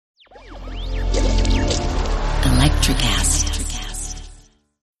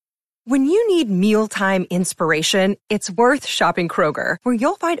When you need mealtime inspiration, it's worth shopping Kroger, where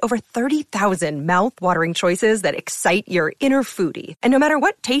you'll find over 30,000 mouth-watering choices that excite your inner foodie. And no matter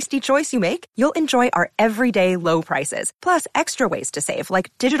what tasty choice you make, you'll enjoy our everyday low prices, plus extra ways to save,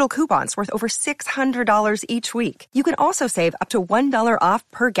 like digital coupons worth over $600 each week. You can also save up to $1 off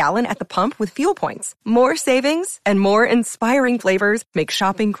per gallon at the pump with fuel points. More savings and more inspiring flavors make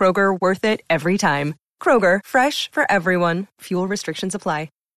shopping Kroger worth it every time. Kroger, fresh for everyone. Fuel restrictions apply.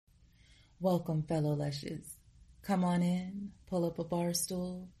 Welcome, fellow Lushes. Come on in, pull up a bar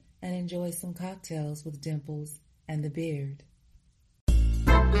stool, and enjoy some cocktails with Dimples and the Beard.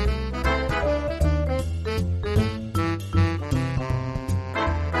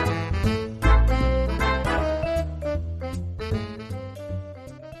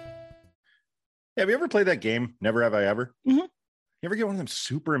 Have you ever played that game, Never Have I Ever? Mm-hmm. You ever get one of them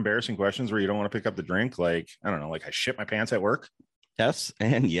super embarrassing questions where you don't want to pick up the drink? Like, I don't know, like I shit my pants at work? Yes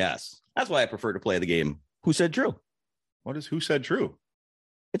and yes. That's why I prefer to play the game Who Said True? What is Who Said True?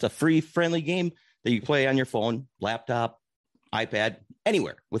 It's a free, friendly game that you play on your phone, laptop, iPad,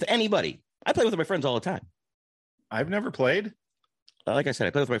 anywhere, with anybody. I play with my friends all the time. I've never played. Like I said,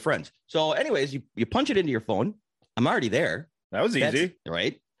 I play with my friends. So anyways, you punch it into your phone. I'm already there. That was easy.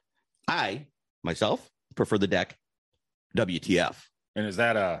 Right? I, myself, prefer the deck WTF. And is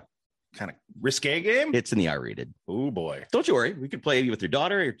that a kind of risque game? It's in the R-rated. Oh, boy. Don't you worry. We could play with your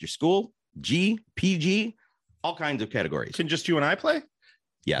daughter, at your school, G, PG, all kinds of categories. Can just you and I play?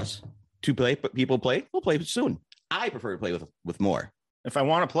 Yes. People play. We'll play soon. I prefer to play with more. If I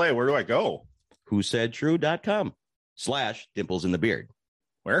want to play, where do I go? WhoSaidTrue.com/DimplesInTheBeard.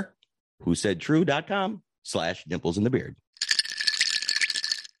 Where? WhoSaidTrue.com/DimplesInTheBeard.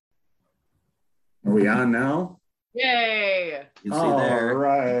 Are we on now? Yay! You see there. All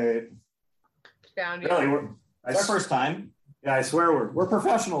right. Found you. Really, It's our first time. Yeah, I swear we're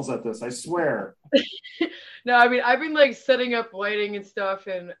professionals at this. I swear. No, I mean, I've been like setting up lighting and stuff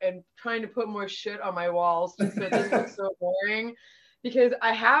and trying to put more shit on my walls just so it doesn't look so boring, because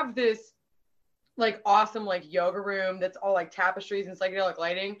I have this like awesome like yoga room that's all like tapestries and psychedelic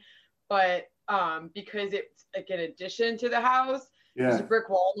lighting, but because it's like an addition to the house, there's a brick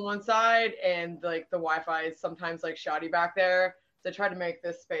wall on one side and like the Wi-Fi is sometimes like shoddy back there, so I try to make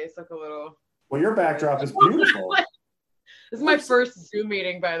this space look a little. Well, your backdrop is beautiful. This is my first Zoom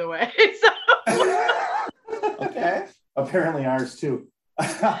meeting, by the way. So. Okay. Apparently ours too.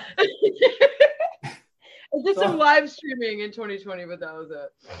 I did some live streaming in 2020, but that was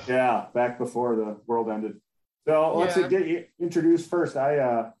it. Yeah, back before the world ended. So let's get you introduced first.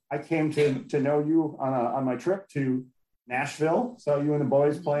 I came to know you on my trip to Nashville. Saw you and the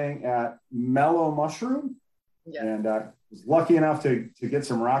boys playing at Mellow Mushroom, and was lucky enough to get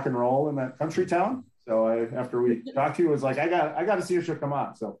some rock and roll in that country town. So after we talked to you, I was like, I got to see if she'll come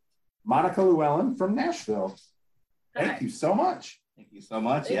on. So Monica Llewellyn from Nashville. Thank you so much. Thank you so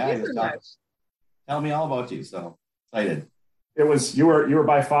much. Tell me all about you. So excited. You were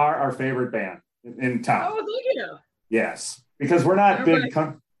by far our favorite band in town. Oh, thank you. Yes, because we're not big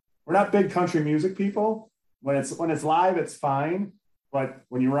country music people. When it's live, it's fine. But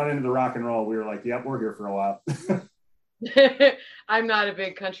when you run into the rock and roll, we were like, yep, we're here for a while. I'm not a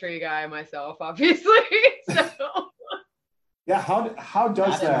big country guy myself, obviously. So. Yeah, how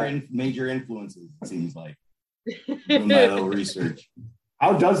does that major influences? It seems like doing my little research.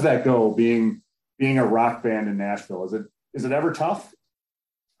 How does that go? Being a rock band in Nashville, is it ever tough?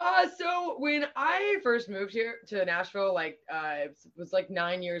 So when I first moved here to Nashville, it was like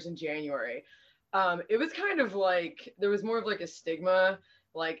 9 years in January. It was kind of like there was more of like a stigma,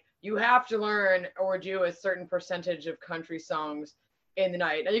 like you have to learn or do a certain percentage of country songs in the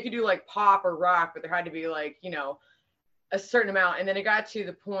night. Now you could do like pop or rock, but there had to be like, a certain amount. And then it got to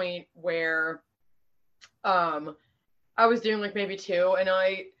the point where I was doing like maybe 2 a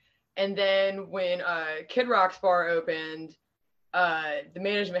night. And then when Kid Rock's bar opened, the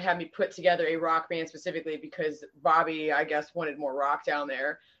management had me put together a rock band specifically because Bobby, I guess, wanted more rock down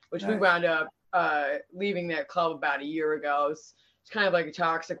there, which we wound up leaving that club about a year ago. It's kind of like a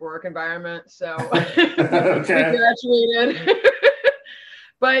toxic work environment. So we graduated.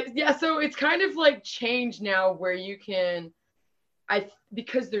 But yeah, so it's kind of like changed now where you can,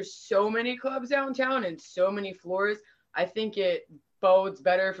 because there's so many clubs downtown and so many floors, I think it bodes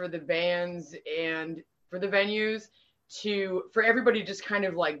better for the bands and for the venues for everybody to just kind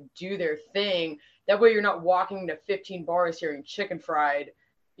of like do their thing. That way you're not walking to 15 bars hearing Chicken Fried,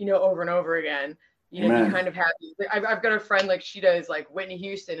 over and over again. You kind of have, I've got a friend, like she does like Whitney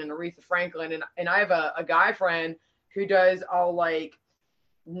Houston and Aretha Franklin. And I have a guy friend who does all like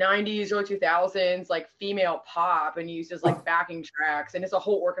 90s, early 2000s, like female pop and used as like backing tracks. And it's a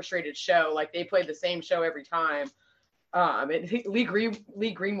whole orchestrated show. Like they played the same show every time. Lee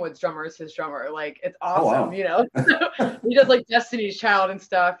Greenwood's drummer is his drummer. Like it's awesome, you know. He does like Destiny's Child and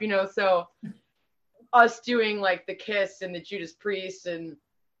stuff, you know. So us doing like the Kiss and the Judas Priest and,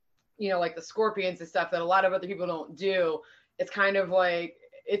 you know, like the Scorpions and stuff that a lot of other people don't do. It's kind of like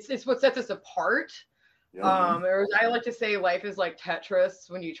it's what sets us apart. Or as I like to say, life is like Tetris.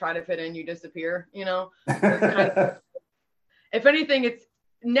 When you try to fit in, you disappear, you know. If anything, it's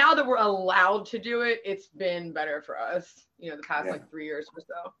now that we're allowed to do it, it's been better for us, you know, the past like 3 years or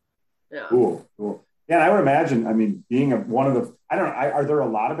so. Yeah. Cool. Yeah, and I would imagine, I mean, being one of the, I don't know, are there a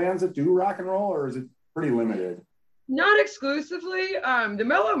lot of bands that do rock and roll, or is it pretty limited? Not exclusively. The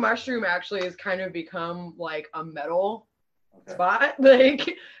Mellow Mushroom actually has kind of become like a metal spot,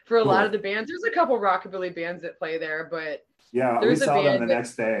 like for a lot of the bands. There's a couple rockabilly bands that play there, but we saw them the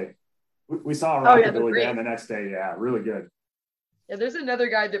next day. We saw a rockabilly band the next day. Yeah, really good. Yeah, there's another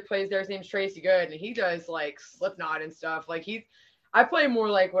guy that plays there. His name's Tracy Good, and he does like Slipknot and stuff. Like I play more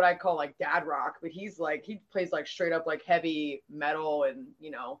like what I call like dad rock, but he plays like straight up like heavy metal and,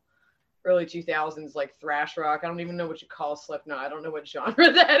 you know, early 2000s like thrash rock. I don't even know what you call Slipknot. I don't know what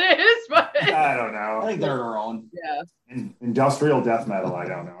genre that is, but I don't know. I think they're their own. Yeah. Industrial death metal. I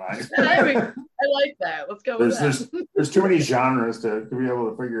don't know. I mean, I like that. Let's go with that. There's too many genres to be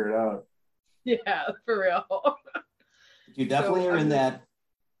able to figure it out. Yeah, for real. You definitely are in that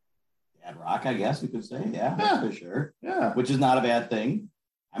dad rock, I guess you could say. Yeah, for sure. Yeah. Which is not a bad thing.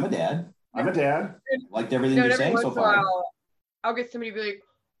 I'm a dad. I liked everything you're saying so far. I'll get somebody to be like,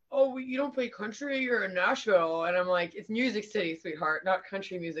 oh, you don't play country? You're in Nashville. And I'm like, it's Music City, sweetheart, not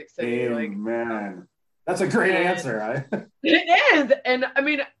country Music City. Man, that's a great answer. It is. And I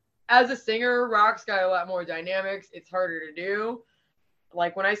mean, as a singer, rock's got a lot more dynamics. It's harder to do.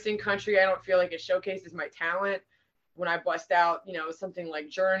 Like when I sing country, I don't feel like it showcases my talent. When I bust out, you know, something like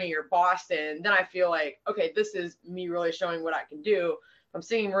Journey or Boston, then I feel like, okay, this is me really showing what I can do. If I'm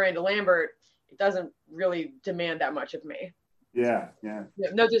singing Miranda Lambert, it doesn't really demand that much of me. Yeah.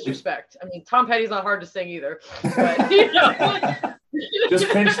 No disrespect. I mean, Tom Petty's not hard to sing either. But, you know. Just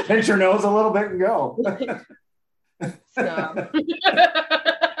pinch your nose a little bit and go.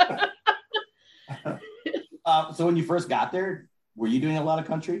 So when you first got there, were you doing a lot of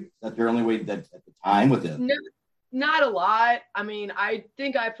country? Is that your only way that at the time with it? No, not a lot. I mean, I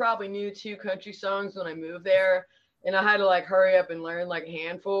think I probably knew 2 country songs when I moved there, and I had to like hurry up and learn like a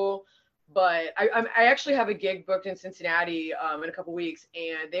handful. But I actually have a gig booked in Cincinnati in a couple weeks,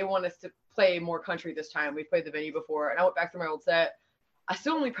 and they want us to play more country this time. We've played the venue before, and I went back through my old set. I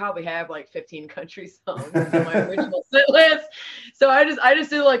still only probably have like 15 country songs on my original set list. So I just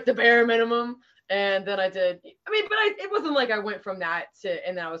did like the bare minimum. And then I did, I mean, but it wasn't like I went from that to,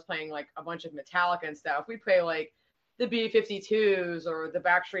 and then I was playing like a bunch of Metallica and stuff. We play like the B-52s or the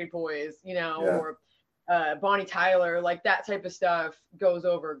Backstreet Boys, you know, or Bonnie Tyler, like that type of stuff goes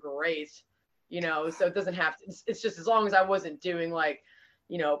over great, you know, so it doesn't have to, it's just as long as I wasn't doing like,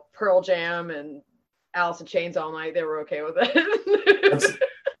 you know, Pearl Jam and Alice in Chains all night, they were okay with it.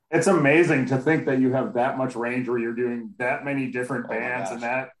 It's amazing to think that you have that much range where you're doing that many different bands, and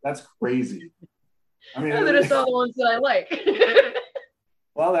that's crazy. I mean, and then it's all the ones that I like.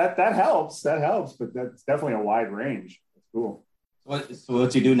 Well, that helps. That helps, but that's definitely a wide range. That's cool. So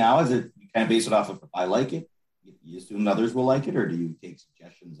what you do now is it you kind of base it off of if I like it, you assume others will like it, or do you take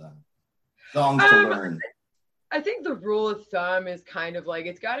suggestions on songs to learn? I think the rule of thumb is kind of like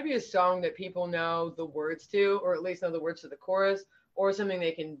it's got to be a song that people know the words to, or at least know the words to the chorus, or something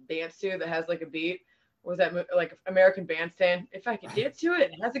they can dance to that has like a beat. Was that like American Bandstand? If I can dance to it,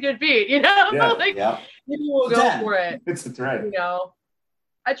 it has a good beat, you know? People will go for it. It's the thread. You know,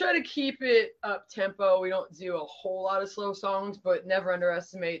 I try to keep it up tempo. We don't do a whole lot of slow songs, but never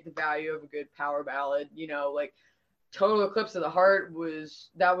underestimate the value of a good power ballad. You know, like Total Eclipse of the Heart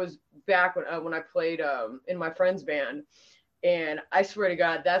was back when I played in my friend's band. And I swear to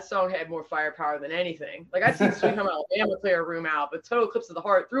God, that song had more firepower than anything. Like I've seen Sweet Home Alabama clear a room out, but Total Eclipse of the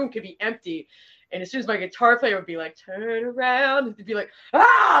Heart, the room could be empty. And as soon as my guitar player would be like, turn around, it'd be like,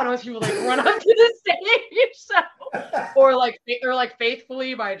 ah, and all these people like run up to the stage. So, or like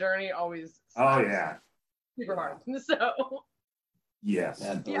Faithfully by Journey always. Super hard. So. Yes.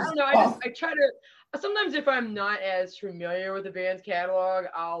 Yeah, I don't know. I try to, sometimes if I'm not as familiar with the band's catalog,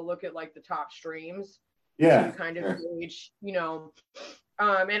 I'll look at like the top streams. To kind of gauge, you know,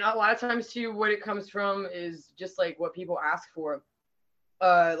 and a lot of times too, what it comes from is just like what people ask for.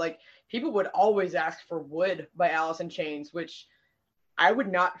 Like people would always ask for Wood by Alice in Chains, which I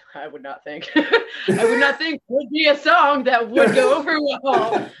would not think would be a song that would go over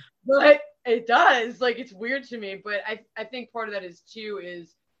well, but it does. Like, it's weird to me, but I think part of that is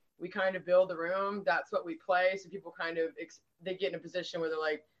we kind of build the room. That's what we play. So people kind of, they get in a position where they're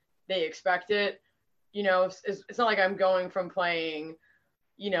like, they expect it. You know, it's not like I'm going from playing,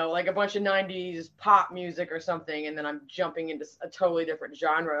 you know, like a bunch of 90s pop music or something, and then I'm jumping into a totally different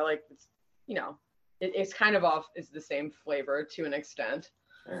genre. Like, it's, you know, it's kind of it's the same flavor to an extent.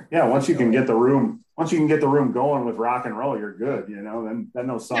 Yeah, once you can get the room going with rock and roll, you're good. You know, then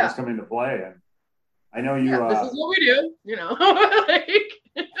those songs come into play, and I know you. This is what we do. You know,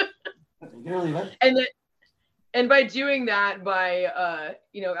 and by doing that,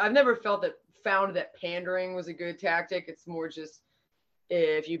 you know, I've never found that pandering was a good tactic. It's more just,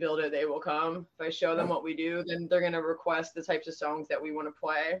 if you build it, they will come. If I show them what we do, then they're gonna request the types of songs that we want to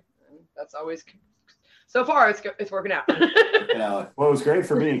play, and that's always. So far, it's working out. Well, it was great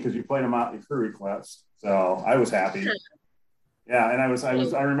for me because you played a Motley Crue request, so I was happy. Yeah, and I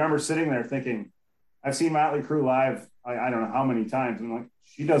remember sitting there thinking, I've seen Motley Crue live. I don't know how many times. I'm like,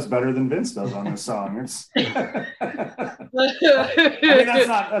 she does better than Vince does on this song. It's. I mean,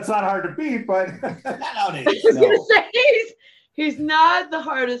 that's not hard to beat, but nowadays. I was gonna say he's not the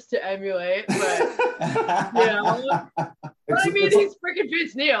hardest to emulate, but you know. But I mean, he's freaking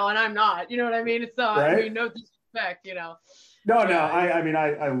Vince Neil, and I'm not. You know what I mean? It's not. Right? I mean, no disrespect, you know. No. I mean,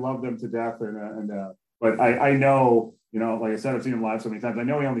 I love them to death, but I know, you know, like I said, I've seen him live so many times. I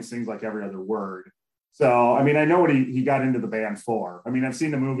know he only sings like every other word. So I mean, I know what he got into the band for. I mean, I've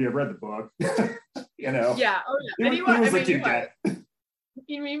seen the movie, I've read the book. You know. Yeah. Oh yeah. He was a cute guy.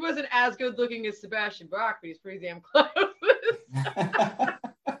 He wasn't as good looking as Sebastian Bach, but he's pretty damn close.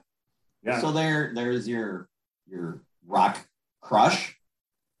 Yeah. So there's your rock crush,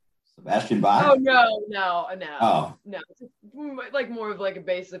 Sebastian Bach. Oh no. Oh no. It's like more of like a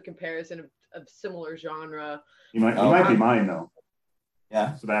basic comparison of similar genre. He might be mine though.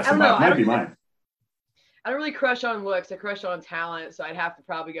 Yeah, Sebastian Bach might be mine. I don't really crush on looks. I crush on talent, so I'd have to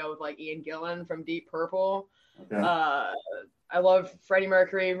probably go with like Ian Gillan from Deep Purple. Okay. I love Freddie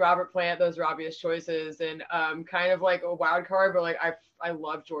Mercury, Robert Plant. Those are obvious choices, and kind of like a wild card, but like I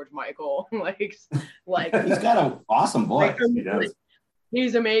love George Michael. like he's got an awesome voice. He does.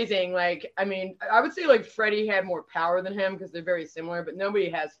 He's amazing. Like, I mean, I would say like Freddie had more power than him because they're very similar, but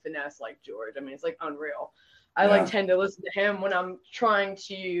nobody has finesse like George. I mean, it's like unreal. I tend to listen to him when I'm trying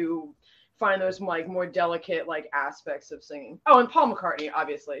to find those like more delicate like aspects of singing. Oh, and Paul McCartney,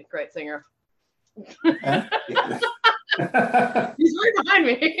 obviously, great singer. He's right behind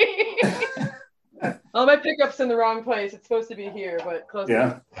me. Oh, my pickup's in the wrong place. It's supposed to be here, but close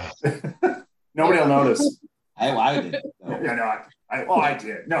enough. Nobody will notice. I did. No. Yeah, no, I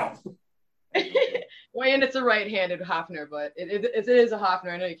did. No. Well, and it's a right-handed Hofner, but it is a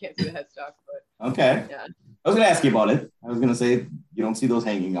Hofner. I know you can't see the headstock, but okay. Yeah. I was going to ask you about it. I was going to say you don't see those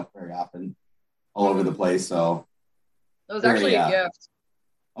hanging up very often, all over the place. So it was actually a gift.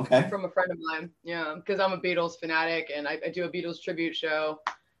 Okay. From a friend of mine. Yeah, because I'm a Beatles fanatic, and I do a Beatles tribute show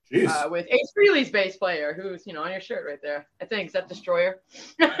with Ace Frehley's bass player, who's on your shirt right there. I think is that Destroyer.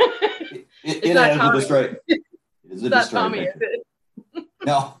 It's not Tommy. Destroyer. It is a not Destroyer. Tommy, is it?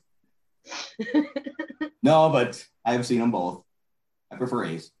 No. No, but I've seen them both. I prefer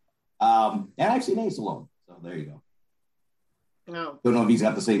Ace. And I've seen Ace alone. So there you go. No. Don't know if he's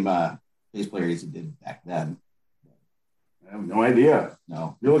got the same bass player as he did back then. I have no idea.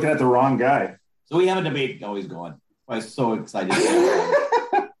 No. You're looking at the wrong guy. So we have a debate always going. I was so excited.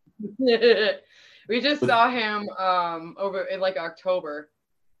 We just saw him over in like October.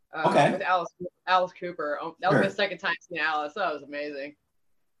 With Alice Cooper. That was my second time seeing Alice. That was amazing.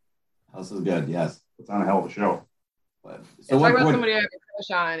 Alice is good, yes. It's on a hell of a show. But so talk about somebody I have a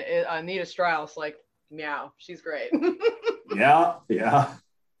crush on, Anita Strauss, like meow. She's great. Yeah.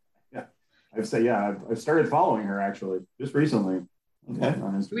 I've started following her actually just recently. Okay.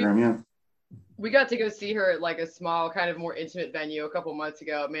 On Instagram, We got to go see her at like a small, kind of more intimate venue a couple months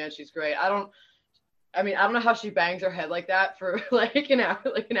ago. Man, she's great. I don't know how she bangs her head like that for like an hour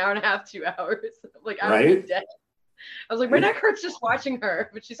and a half, 2 hours. Like I would be dead. I was like, my neck hurts just watching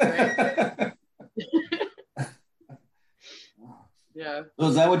her, but she's great. Yeah. So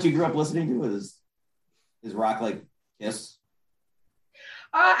is that what you grew up listening to? Is rock like Kiss?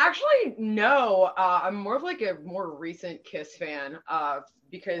 Actually, no. I'm more of like a more recent Kiss fan.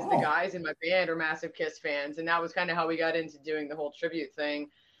 Because the guys in my band are massive Kiss fans, and that was kind of how we got into doing the whole tribute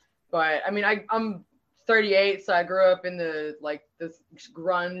thing. But I mean, I'm 38, so I grew up in this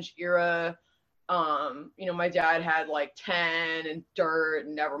grunge era. My dad had like 10 and Dirt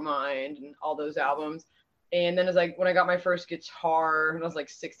and Nevermind and all those albums. And then it's like when I got my first guitar, and I was like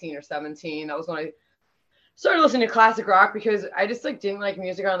 16 or 17, that was when I started listening to classic rock, because I just like didn't like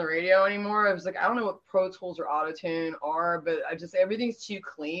music on the radio anymore. I was like, I don't know what Pro Tools or Auto-Tune are, but I just, everything's too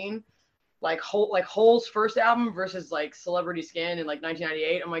clean. Like Hole's first album versus like Celebrity Skin in like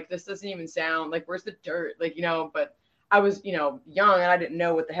 1998. I'm like, this doesn't even sound like, where's the dirt? Like, you know, but I was, you know, young and I didn't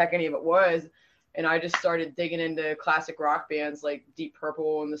know what the heck any of it was. And I just started digging into classic rock bands like Deep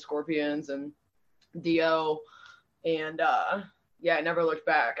Purple and the Scorpions and Dio. And yeah, I never looked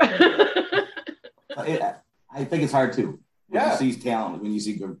back. I think it's hard too. When Yeah. you see talent, when you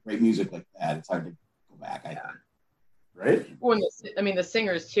see great music like that, it's hard to go back. I think. Right? When the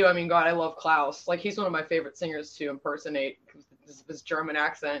singers too. I mean, God, I love Klaus. Like, he's one of my favorite singers to impersonate because of his German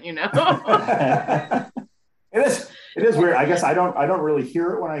accent, you know. It is weird. I guess I don't really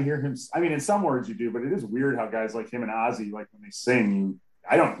hear it when I hear him. I mean, in some words you do, but it is weird how guys like him and Ozzy, like when they sing,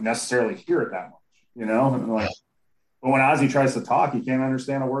 I don't necessarily hear it that much, you know. And like, but when Ozzy tries to talk, you can't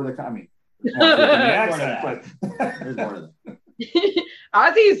understand a word that. I mean, there's more to the accent, but There's more to that.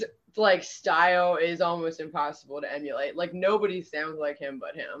 Ozzy's like style is almost impossible to emulate. Like, nobody sounds like him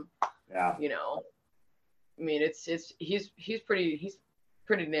but him. yeah. You know, I mean, he's pretty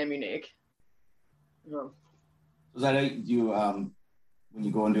damn unique. Oh. Was that you? When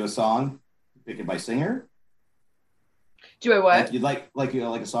you go into a song, you pick it by singer. Do I what? Like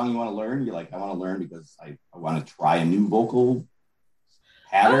a song you want to learn. You're like, I want to learn because I want to try a new vocal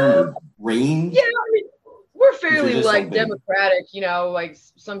pattern or range. Yeah, I mean, we're fairly just like something- democratic, you know. Like,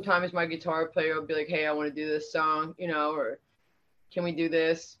 sometimes my guitar player will be like, "Hey, I want to do this song," you know, or "Can we do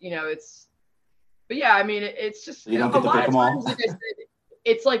this?" You know, but yeah, I mean, it's just You don't a get to lot pick of them all? times, like I said,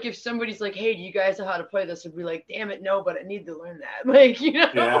 it's like if somebody's like, "Hey, do you guys know how to play this?" I'd be like, "Damn it, no, but I need to learn that." Like, you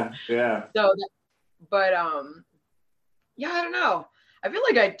know. Yeah. So, but yeah, I don't know. I feel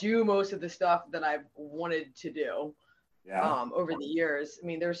like I do most of the stuff that I've wanted to do. Yeah. Over the years. I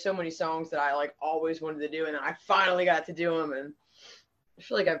mean, there's so many songs that I like always wanted to do, and then I finally got to do them, and I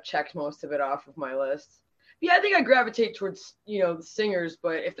feel like I've checked most of it off of my list. Yeah, I think I gravitate towards, you know, the singers,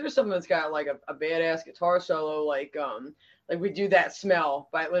 but if there's something that's got like a badass guitar solo, like we do That Smell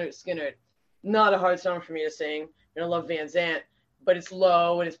by Leonard Skinner, not a hard song for me to sing. And I love Van Zant, but it's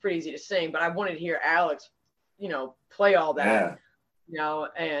low and it's pretty easy to sing. But I wanted to hear Alex, you know, play all that. Yeah. You know,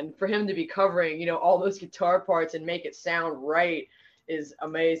 and for him to be covering, you know, all those guitar parts and make it sound right is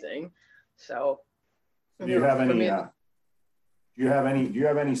amazing. So, Do you have any? Do you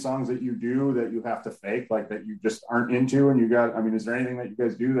have any songs that you do that you have to fake, like that you just aren't into, and you got? I mean, is there anything that you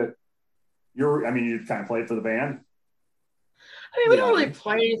guys do that you kind of play it for the band? I mean, we don't really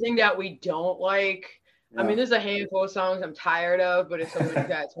play anything that we don't like. Yeah. I mean, there's a handful of songs I'm tired of, but if somebody's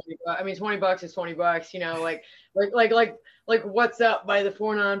got $20 is $20, you know, like What's Up by the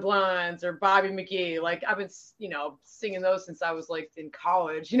Four Non Blondes or Bobby McGee. Like, I've been, you know, singing those since I was like in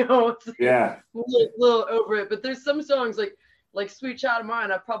college, you know. It's like, Yeah. a little over it, but there's some songs like Sweet Child of Mine,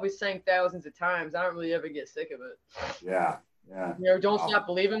 I've probably sang thousands of times. I don't really ever get sick of it. Yeah. You know, Don't Stop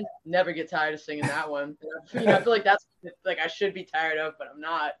Believing, never get tired of singing that one. You know, I feel like that's like I should be tired of, but I'm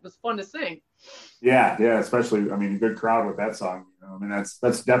not. It was fun to sing. Yeah. Especially, I mean, a good crowd with that song. You know, I mean,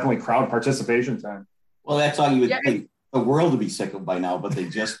 that's definitely crowd participation time. Well, that song you would think the world would be sick of by now, but they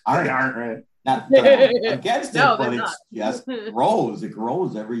just aren't. They aren't, right? Not against No, it, but they're it's not. just grows. It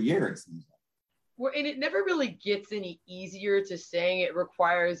grows every year. It seems like. Well, and it never really gets any easier to sing. It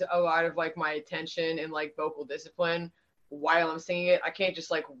requires a lot of like my attention and like vocal discipline while I'm singing it. I can't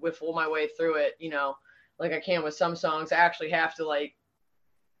just like whiffle my way through it, you know, like I can with some songs. I actually have to like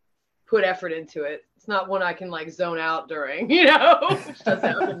put effort into it. It's not one I can like zone out during, you know, which does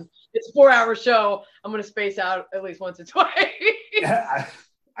happen. It's a 4-hour show. I'm going to space out at least once or twice. Yeah,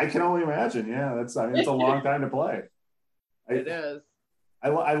 I can only imagine. Yeah, it's a long time to play. It is. I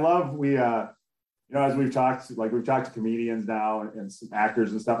love you know, as we've talked to comedians now and some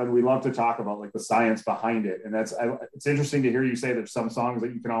actors and stuff, and we love to talk about like the science behind it. And it's interesting to hear you say there's some songs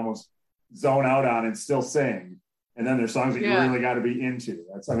that you can almost zone out on and still sing, and then there's songs that you really got to be into.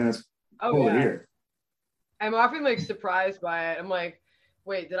 That's cool to hear. I'm often like surprised by it. I'm like,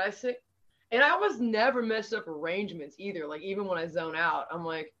 wait, did I sing? And I almost never mess up arrangements either. Like, even when I zone out, I'm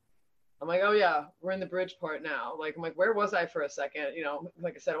like, oh yeah, we're in the bridge part now. Like, I'm like, where was I for a second? You know,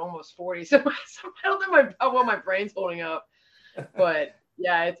 like I said, I'm almost 40, so I don't know how my brain's holding up. But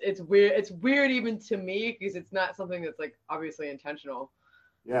yeah, it's weird. It's weird even to me because it's not something that's like obviously intentional.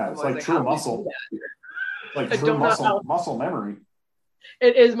 Yeah, it's like true muscle. It's like true muscle memory.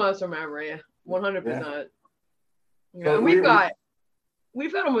 It is muscle memory, 100%. You know, and we've got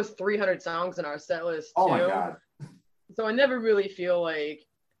almost 300 songs in our set list too. Oh my God. So I never really feel like,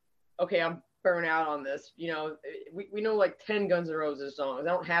 okay, burn out on this. You know, we know like 10 Guns N' Roses songs. I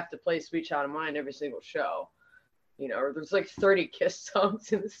don't have to play Sweet Child of Mine every single show. You know, or there's like 30 Kiss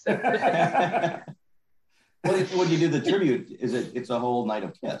songs in the set. When you do the tribute, it's a whole night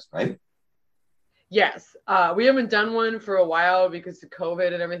of Kiss, right? Yes. We haven't done one for a while because of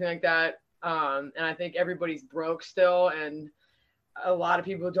COVID and everything like that. And I think everybody's broke still, and a lot of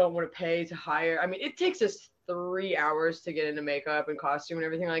people don't want to pay to hire. I mean, it takes us 3 hours to get into makeup and costume and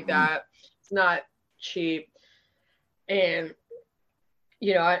everything like that. It's not cheap. And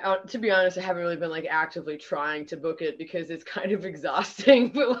you know, I to be honest, I haven't really been like actively trying to book it because it's kind of exhausting.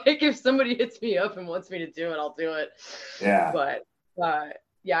 But like, if somebody hits me up and wants me to do it, I'll do it. Yeah. But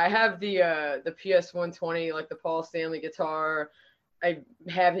yeah, I have the PS 120, like the Paul Stanley guitar. I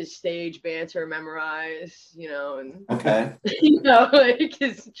have his stage banter memorized, you know, and okay, you know, like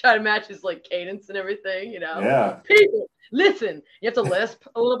try to match his like cadence and everything, you know. Yeah. People, listen, you have to lisp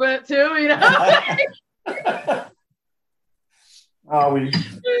a little bit too, you know. Oh,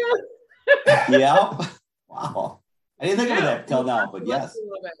 yeah. Wow. I didn't think of that till now, but yes.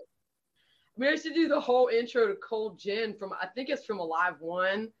 I mean, I used to do the whole intro to Cold Gin from, I think it's from Alive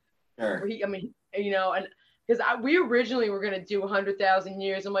One. Sure. Where he, I mean, you know, and because we originally were going to do 100,000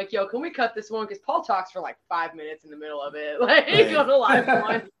 Years. I'm like, yo, can we cut this one? Because Paul talks for like 5 minutes in the middle of it. Like, right. on Alive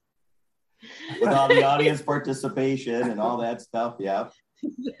One. With all the audience participation and all that stuff. Yeah.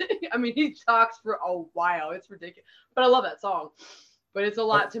 I mean, he talks for a while. It's ridiculous. But I love that song. But it's a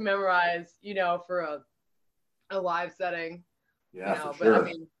lot to memorize, you know, for a live setting. Yeah, you know, for sure. But I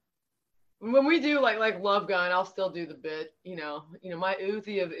mean, when we do like Love Gun, I'll still do the bit, you know, my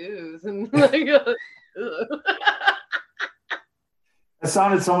Uzi of ooze and like It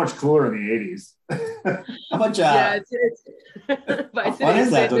sounded so much cooler in the 80s. How much yeah, it's how fun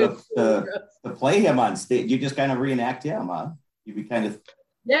is that to play him on stage? You just kind of reenact him, huh? You'd be kind of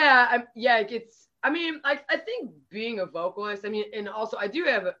I mean, I think being a vocalist, I mean, and also I do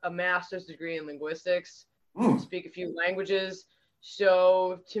have a master's degree in linguistics, speak a few languages.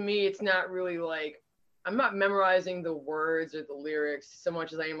 So to me, it's not really like, I'm not memorizing the words or the lyrics so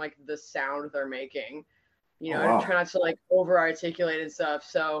much as I am like the sound they're making. You know, I try not to like over articulate and stuff.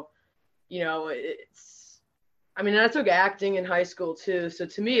 So, you know, I mean, I took acting in high school too. So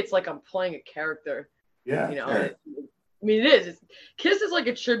to me, it's like I'm playing a character. Yeah. You know, sure. I mean, it is. Kiss is like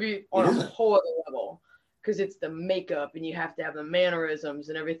a tribute on a whole other level because it's the makeup and you have to have the mannerisms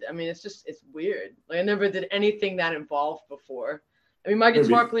and everything. I mean, it's weird. Like, I never did anything that involved before. I mean, my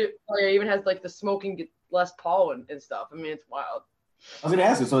guitar player even has like the smoking Les Paul and stuff. I mean, it's wild. I was going to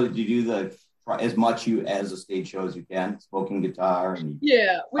ask you, so do you do as much as a stage show as you can, smoking guitar and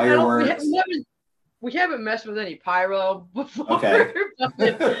fireworks? We haven't messed with any pyro before. Okay.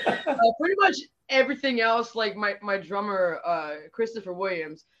 But, pretty much everything else, like my drummer, Christopher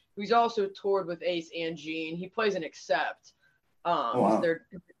Williams, who's also toured with Ace and Gene, he plays in Accept. Their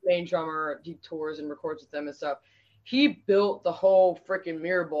main drummer. He tours and records with them and stuff. He built the whole freaking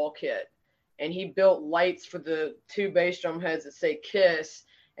mirror ball kit, and he built lights for the 2 bass drum heads that say Kiss,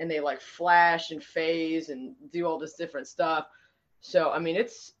 and they like flash and phase and do all this different stuff. So I mean,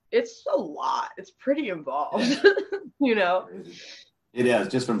 it's a lot. It's pretty involved, you know. It is,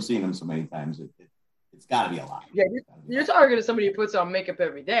 just from seeing them so many times. It's got to be a lot. Yeah, you're talking to somebody who puts on makeup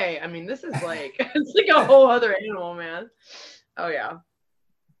every day. I mean, this is like it's like a whole other animal, man. Oh yeah.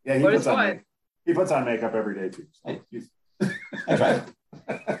 Yeah, he puts on makeup every day too. So I try.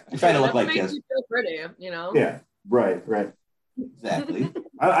 I try to look like Kiss. Kiss. You feel pretty, you know. Yeah. Right. Exactly.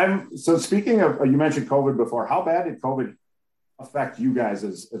 So speaking of, you mentioned COVID before. How bad did COVID affect you guys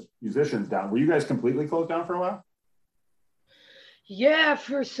as musicians down? Were you guys completely closed down for a while? Yeah,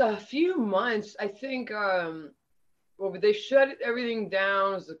 for a few months. I think they shut everything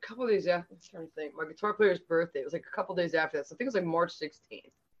down. It was a couple of days after. I'm trying to think. My guitar player's birthday. It was like a couple of days after that. So I think it was like March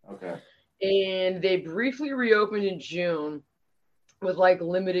 16th. Okay. And they briefly reopened in June with like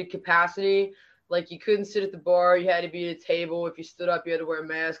limited capacity. Like you couldn't sit at the bar. You had to be at a table. If you stood up, you had to wear a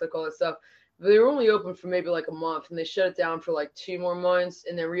mask, like all that stuff. But they were only open for maybe like a month, and they shut it down for like 2 more months,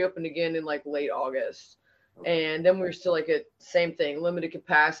 and then reopened again in like late August. And then we were still like at same thing, limited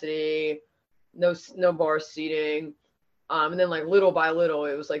capacity, no bar seating. And then like little by little,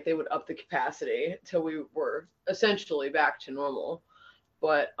 it was like they would up the capacity until we were essentially back to normal.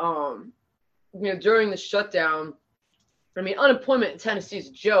 But during the shutdown, I mean, unemployment in Tennessee is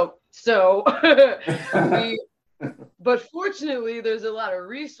a joke. So but fortunately, there's a lot of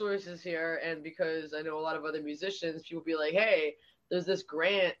resources here. And because I know a lot of other musicians, people be like, hey, there's this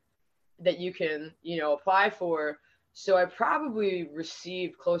grant that you can, apply for. So I probably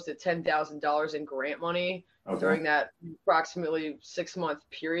received close to $10,000 in grant money during that approximately 6-month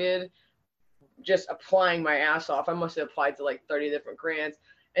period. just applying my ass off. I must have applied to like 30 different grants.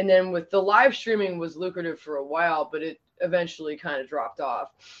 And then with the live streaming was lucrative for a while, but it eventually kind of dropped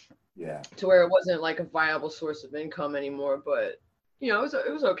off. Yeah. To where it wasn't like a viable source of income anymore. But, you know,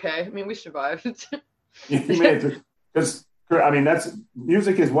 it was okay. I mean, we survived. You made it because, I mean,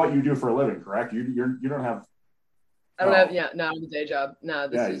 music is what you do for a living, correct? You don't have. I don't have, no, I have a day job. No,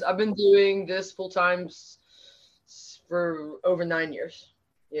 I've been doing this full time for over 9 years.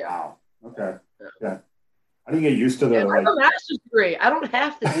 Yeah. Wow. Okay. Yeah. How do you get used to the? I have a master's degree. I don't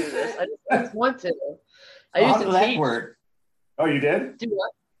have to do this. I just want to. I used to teach. That work? Oh, you did? Do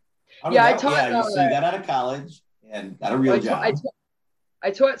what? I taught. Yeah, so you got out of college and got a real job. I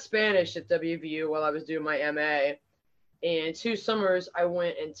taught Spanish at WVU while I was doing my MA, and 2 summers I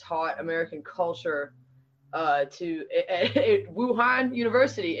went and taught American culture at Wuhan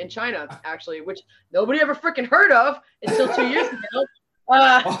University in China, actually, which nobody ever freaking heard of until 2 years ago.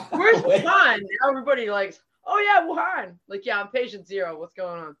 Where's Wuhan? Now everybody likes, oh yeah, Wuhan. Like, yeah, I'm patient 0. What's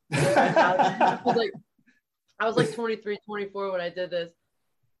going on? I was like 23, 24 when I did this,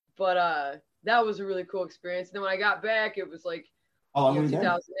 but that was a really cool experience. And then when I got back, it was like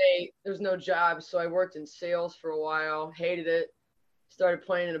 2008. There was no job, so I worked in sales for a while. Hated it. Started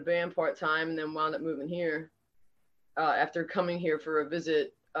playing in a band part time, and then wound up moving here after coming here for a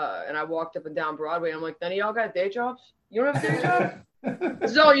visit. And I walked up and down Broadway. And I'm like, none of y'all got day jobs? You don't have a day job?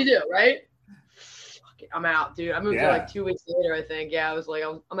 This is all you do, right? Fuck it, I'm out, dude. I moved here like 2 weeks later, I think. Yeah, I was like,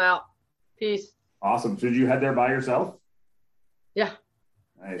 I'm out. Peace. Awesome. So did you head there by yourself? Yeah.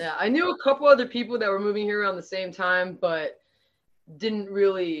 Nice. Yeah, I knew a couple other people that were moving here around the same time, but didn't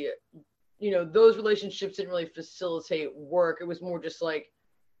really, you know, those relationships didn't really facilitate work. It was more just like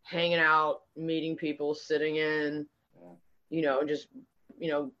hanging out, meeting people, sitting in, you know, just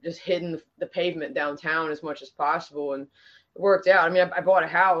hitting the pavement downtown as much as possible. And it worked out. I mean, I bought a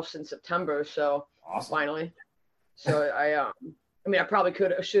house in September, so awesome. Finally. So I probably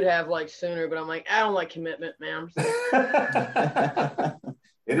should have like sooner, but I'm like, I don't like commitment, man.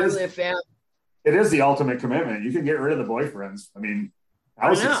 It is really a fan. It is the ultimate commitment. You can get rid of the boyfriends. I mean,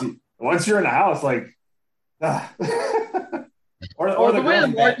 once you're in the house, like, or the way the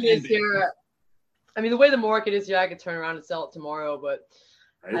market is here. I mean, the way the market is here, I could turn around and sell it tomorrow, but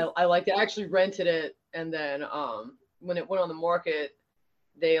right? I liked it. I actually rented it, and then when it went on the market,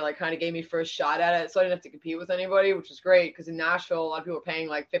 they like kind of gave me first shot at it, so I didn't have to compete with anybody, which was great because in Nashville, a lot of people are paying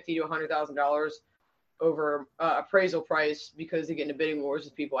like $50,000 to $100,000 over appraisal price because they get into bidding wars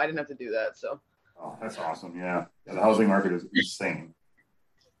with people. I didn't have to do that, so. Oh, that's awesome! Yeah, the housing market is insane.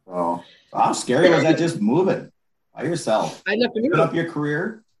 So how scary was that? Just moving by yourself, I didn't have to move up your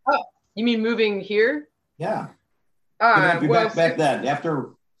career. Oh, you mean moving here? Yeah. Well, back then.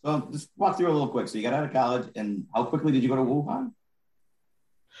 So just walk through a little quick. So you got out of college, and how quickly did you go to Wuhan?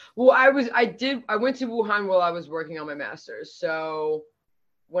 Well, I went to Wuhan while I was working on my master's. So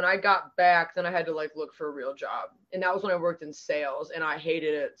when I got back, then I had to like look for a real job, and that was when I worked in sales, and I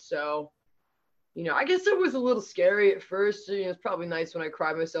hated it. So. You know, I guess it was a little scary at first. You know, it's probably nice when I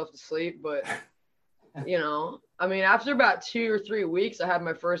cried myself to sleep, but you know, I mean, after about 2 or 3 weeks, I had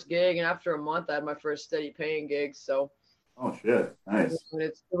my first gig, and after a month, I had my first steady paying gig. So, oh shit, nice.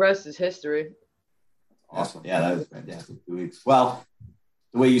 The rest is history. Awesome. Yeah, that was fantastic. 2 weeks. Well,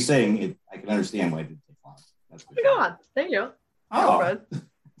 the way you sing, I can understand why it didn't take long. That's good. Oh my God, thank you. Oh.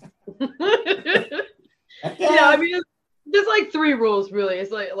 Yeah, I mean. There's like 3 rules, really.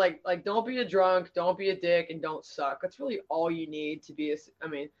 It's like don't be a drunk, don't be a dick, and don't suck. That's really all you need to be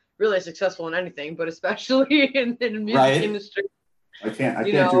really successful in anything, but especially in the music industry. I don't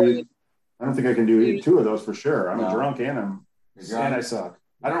think I can do 2 of those for sure. I'm a drunk and I suck.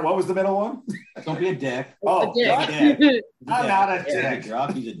 I don't know, what was the middle one? Don't be a dick. Oh, a dick. I'm not a dick. He's a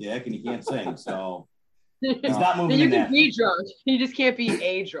drunk, he's a dick, and he can't sing, so he's not moving. You can be drunk. You just can't be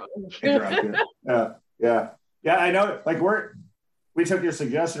a drunk. Yeah. Yeah, I know. Like we took your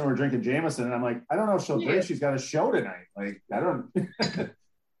suggestion. We're drinking Jameson, and I'm like, I don't know if she'll drink. She's got a show tonight. Like, I don't.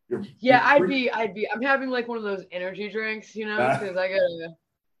 I'm having like one of those energy drinks, you know, because I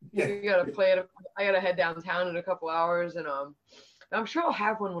gotta play it. I gotta head downtown in a couple hours, and I'm sure I'll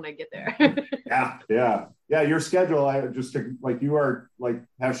have one when I get there. Yeah. Your schedule, I just like you are like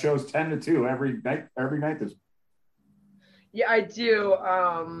have shows 10 to 2 every night. This. Yeah, I do.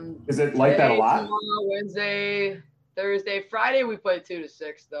 Is it like that a lot? Tomorrow, Wednesday, Thursday, Friday we play 2 to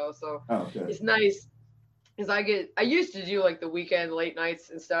 6 though, so it's nice. Because I used to do like the weekend late nights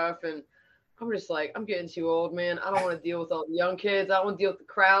and stuff, and I'm just like, I'm getting too old, man. I don't want to deal with all the young kids. I don't want to deal with the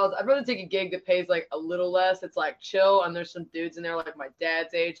crowds. I'd rather take a gig that pays like a little less. It's like chill, and there's some dudes in there like my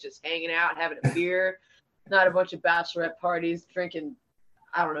dad's age just hanging out, having a beer, not a bunch of bachelorette parties, drinking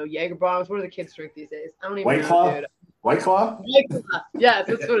I don't know, Jaeger bombs. What do the kids drink these days? I don't even White know, Claw? dude. White Claw? White Claw. Yes,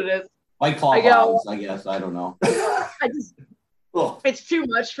 that's what it is. White Claw bombs, I guess. I don't know. It's too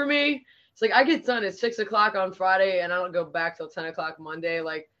much for me. It's like I get done at 6 o'clock on Friday and I don't go back till 10 o'clock Monday.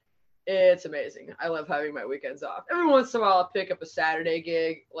 Like, it's amazing. I love having my weekends off. Every once in a while, I'll pick up a Saturday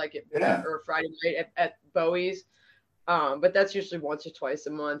gig, like or a Friday night at Bowie's. But that's usually once or twice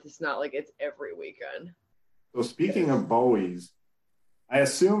a month. It's not like it's every weekend. So speaking of Bowie's, I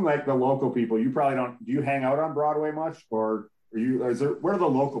assume like the local people, you probably don't. Do you hang out on Broadway much, or where do the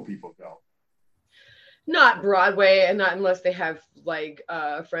local people go? Not Broadway, and not unless they have like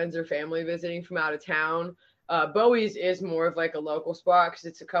friends or family visiting from out of town. Bowie's is more of like a local spot because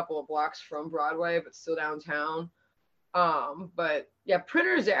it's a couple of blocks from Broadway, but still downtown. But yeah,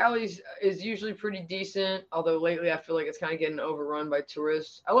 Printer's Alley is usually pretty decent. Although lately I feel like it's kind of getting overrun by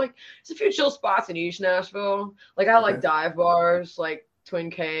tourists. There's a few chill spots in East Nashville. Like I like dive bars, like Twin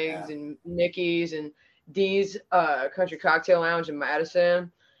Kegs and Nicky's and Dee's Country Cocktail Lounge in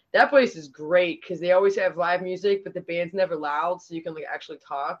Madison. That place is great because they always have live music, but the band's never loud, so you can like actually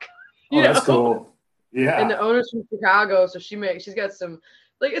talk. That's cool. Yeah. And the owner's from Chicago, so she's got some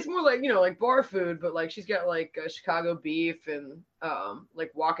like it's more like like bar food, but like she's got like Chicago beef and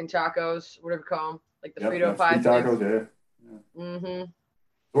like walking tacos, whatever you call them, like the Frito pie tacos. Yeah. Mm-hmm.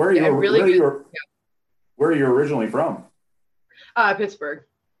 Where are you? Where are you originally from? Pittsburgh.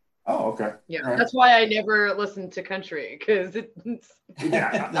 Oh, okay. Yeah, right. That's why I never listened to country because it's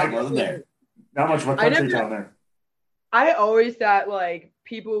I wasn't there. Not much of a country town there. I always thought like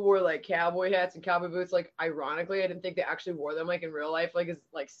people wore like cowboy hats and cowboy boots. Like ironically, I didn't think they actually wore them like in real life. Like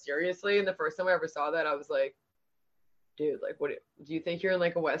seriously. And the first time I ever saw that, I was like, dude, like what do you think you're in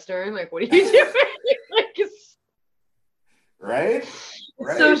like a Western? Like what are you doing? Right?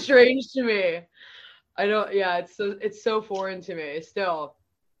 It's so strange to me. I don't. Yeah, it's so foreign to me still.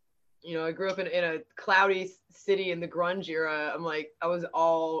 I grew up in a cloudy city in the grunge era. I'm like, I was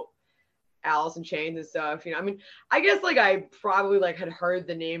all Alice in Chains and stuff. I mean, I guess like I probably like had heard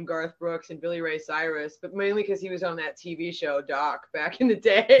the name Garth Brooks and Billy Ray Cyrus, but mainly because he was on that TV show Doc back in the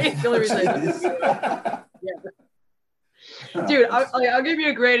day. It's the only reason Dude, I'll give you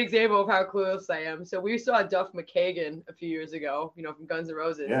a great example of how clueless I am. So we saw Duff McKagan a few years ago, from Guns N'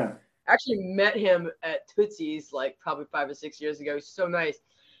 Roses. Yeah. Actually met him at Tootsie's like probably 5 or 6 years ago. He's so nice.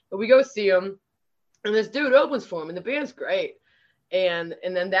 But we go see him, and this dude opens for him, and the band's great. And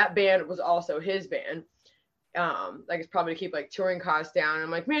then that band was also his band. Like it's probably to keep like touring costs down. And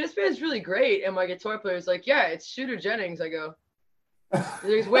I'm like, man, this band's really great. And my guitar player's like, yeah, it's Shooter Jennings. I go,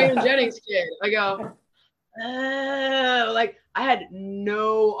 there's Waylon Jennings kid. I go, like I had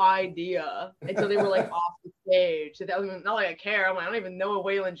no idea until they were like off the stage. So that was not like I care. I'm like, I don't even know a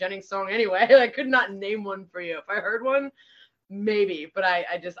Waylon Jennings song anyway. I could not name one for you. If I heard one, maybe, but I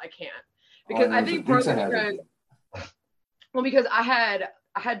can't because I think partly because I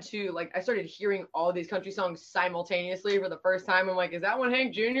had to like I started hearing all these country songs simultaneously for the first time. I'm like, is that one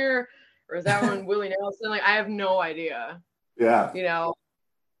Hank Jr. or is that one Willie Nelson? Like I have no idea. Yeah.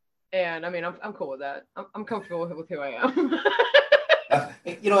 And I mean I'm cool with that. I'm comfortable with who I am.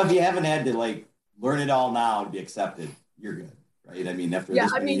 If you haven't had to like learn it all now to be accepted, you're good, right? I mean, after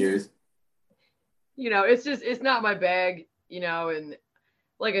this many years. It's not my bag. And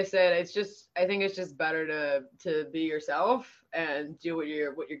like I said, I think it's just better to be yourself and do what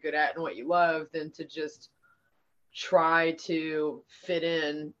you're good at and what you love than to just try to fit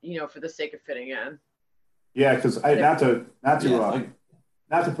in, for the sake of fitting in. Yeah, because not to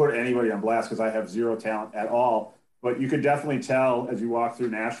put anybody on blast because I have zero talent at all, but you could definitely tell as you walk through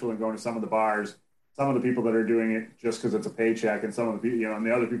Nashville and go to some of the bars, some of the people that are doing it just because it's a paycheck, and some of the people, and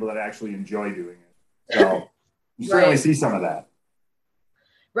the other people that actually enjoy doing it. So. You certainly see some of that.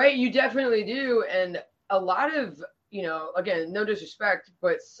 Right, you definitely do. And a lot of, again, no disrespect,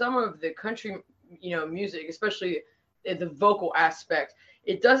 but some of the country, music, especially the vocal aspect,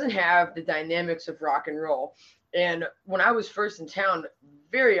 it doesn't have the dynamics of rock and roll. And when I was first in town,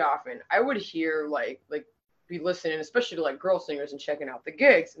 very often I would hear like be listening, especially to like girl singers and checking out the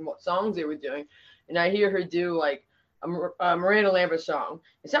gigs and what songs they were doing. And I hear her do like a Miranda Lambert song.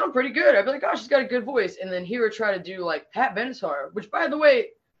 It sounded pretty good. I'd be like, oh, she's got a good voice. And then hear her try to do like Pat Benatar, which by the way,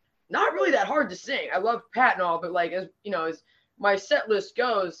 not really that hard to sing. I love Pat and all, but like as my set list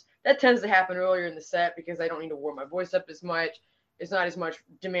goes, that tends to happen earlier in the set because I don't need to warm my voice up as much. It's not as much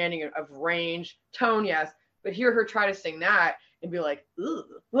demanding of range, tone, yes, but hear her try to sing that and be like, ugh,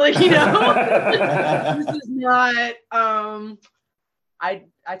 like this is not. I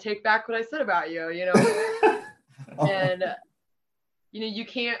take back what I said about you, And you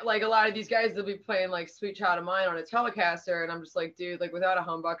can't, like, a lot of these guys, they'll be playing like Sweet Child of Mine on a Telecaster, and I'm just like, dude, like, without a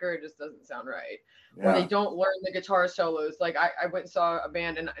humbucker, it just doesn't sound right. Or they don't learn the guitar solos. Like, I went and saw a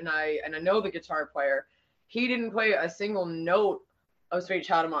band, and I know the guitar player. He didn't play a single note of Sweet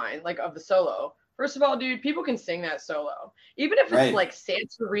Child of Mine, like, of the solo. First of all, dude, people can sing that solo. Even if it's like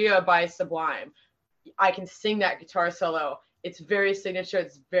Santeria by Sublime, I can sing that guitar solo. It's very signature.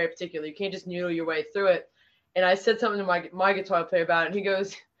 It's very particular. You can't just noodle your way through it. And I said something to my guitar player about it, and he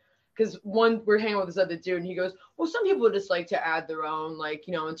goes, because we're hanging with this other dude, and he goes, well, some people just like to add their own, like,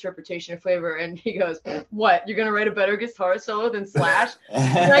 interpretation of flavor. And he goes, what? You're gonna write a better guitar solo than Slash?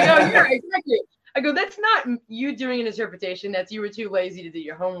 And I go, yeah, exactly. I go, that's not you doing an interpretation. That's you were too lazy to do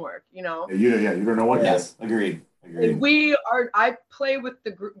your homework. You don't know what. Yes, agreed. I play with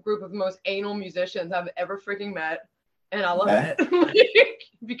the group of most anal musicians I've ever freaking met. And I love it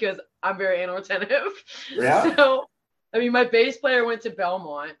because I'm very anal retentive. Yeah. So, I mean, my bass player went to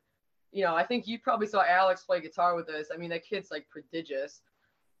Belmont. I think you probably saw Alex play guitar with us. I mean, that kid's like prodigious.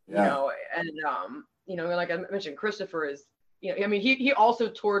 Yeah. And like I mentioned, Christopher is. I mean, he also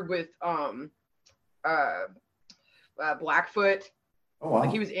toured with Blackfoot. Oh wow.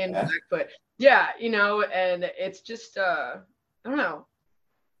 Like he was in Blackfoot. Yeah, and it's just I don't know.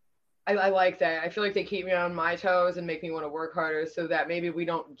 I like that. I feel like they keep me on my toes and make me want to work harder so that maybe we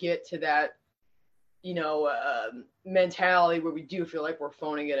don't get to that, mentality where we do feel like we're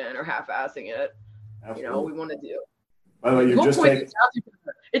phoning it in or half-assing it. Absolutely. We want to do. By the way,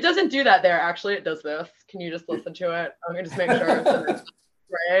 it doesn't do that there, actually. It does this. Can you just listen to it? I'm going to just make sure.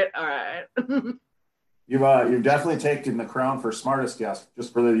 Right? All right. You've definitely taken the crown for smartest guest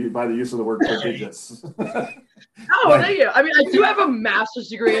just by the use of the word prodigious. Thank you. I mean, I do have a master's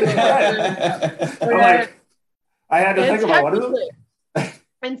degree in I had to think about what is it?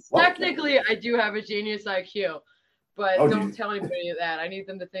 And technically, I do have a genius IQ, but don't tell anybody that. I need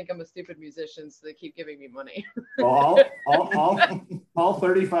them to think I'm a stupid musician, so they keep giving me money. Well, all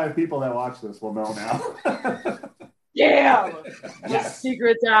 35 people that watch this will know now. Yeah, yes.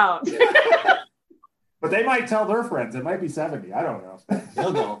 Secrets out. But they might tell their friends. It might be 70. I don't know.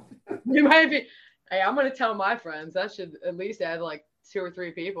 They'll know. It might be. Hey, I'm going to tell my friends. That should at least add like 2 or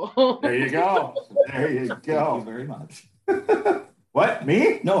 3 people. There you go. There you go. Thank you very much. What?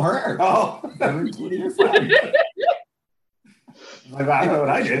 Me? No, her. Oh. Including your friend. Like, I know what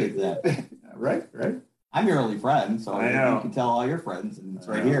I did. That. Right. I'm your only friend, so I know. You can tell all your friends, and it's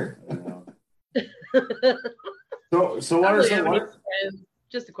right here. I know. So what are some...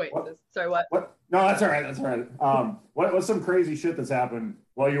 Just acquaintances. Sorry, what? No, that's all right. That's all right. What's some crazy shit that's happened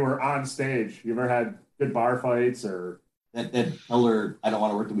while you were on stage? You ever had good bar fights or that tell her I don't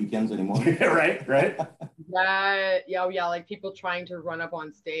want to work the weekends anymore? Right. Yeah. Like people trying to run up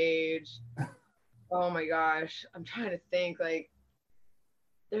on stage. Oh my gosh, I'm trying to think. Like,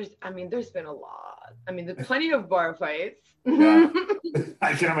 there's been a lot. I mean, there's plenty of bar fights. Yeah,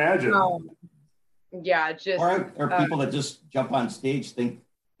 I can imagine. Yeah, just or people that just jump on stage think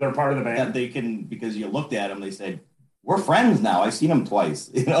they're part of the band. That they can, because you looked at them, they said, "We're friends now. I've seen them twice."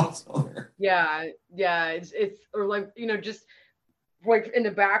 So yeah. It's or like just like in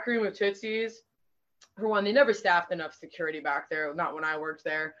the back room of Tootsie's. For one, they never staffed enough security back there. Not when I worked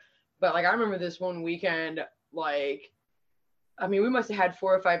there, but like I remember this one weekend, like. I mean, we must have had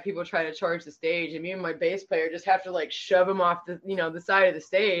 4 or 5 people try to charge the stage, and me and my bass player just have to like shove them off the the side of the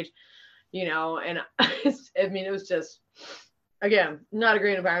stage. And it was just, again, not a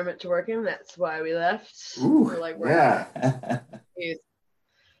great environment to work in. That's why we left. Ooh, yeah,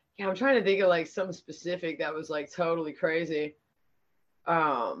 I'm trying to think of like something specific that was like totally crazy.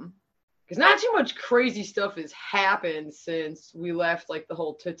 Because not too much crazy stuff has happened since we left like the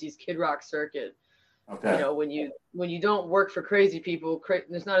whole Tootsie's Kid Rock circuit. Okay. When you don't work for crazy people,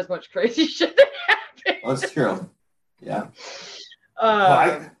 there's not as much crazy shit that happens. That's true. Yeah.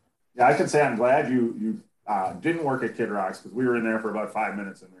 I can say I'm glad you didn't work at Kid Rock's, because we were in there for about 5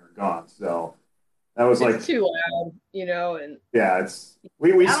 minutes and we were gone. So that was it's too loud, and yeah,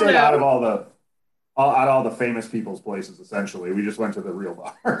 we stayed out of all the famous people's places. Essentially, we just went to the real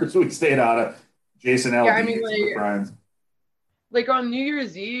bars. We stayed out of Jason L. Brian's. Like on New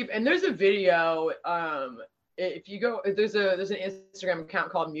Year's Eve, and there's a video. If you go, there's an Instagram account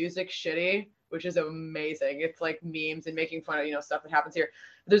called Music Shitty, which is amazing. It's like memes and making fun of stuff that happens here.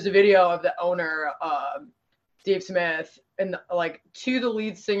 There's a video of the owner, Dave Smith, and like to the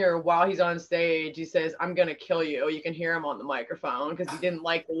lead singer while he's on stage, he says, "I'm gonna kill you." You can hear him on the microphone because he didn't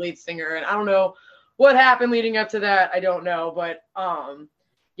like the lead singer, and I don't know what happened leading up to that. I don't know, but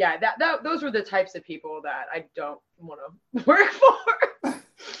yeah, those were the types of people that I don't want to work for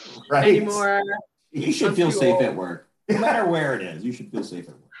right. anymore. You should feel safe at work. No matter where it is, you should feel safe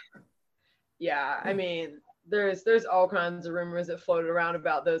at work. Yeah, I mean, there's all kinds of rumors that floated around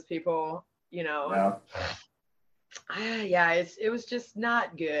about those people, you know. Yeah, it was just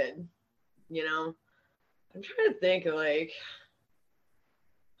not good, you know. I'm trying to think of like,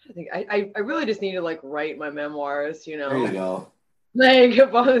 I really just need to like write my memoirs, you know. There you go. Like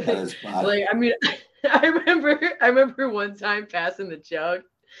about like I mean, I remember one time passing the jug.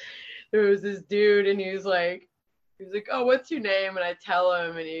 There was this dude, and he was like, "Oh, what's your name?" And I tell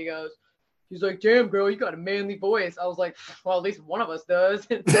him, and he's like, "Damn, girl, you got a manly voice." I was like, "Well, at least one of us does."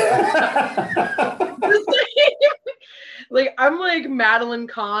 Like I'm like Madeline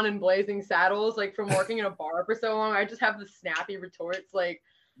Kahn in Blazing Saddles, like from working in a bar for so long. I just have the snappy retorts. Like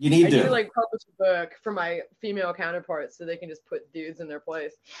I need to like publish a book for my female counterparts so they can just put dudes in their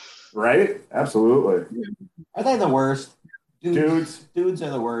place. Right? Absolutely. Are they the worst? Dudes are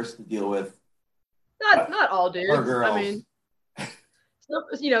the worst to deal with. Not all dudes. Or girls. I mean,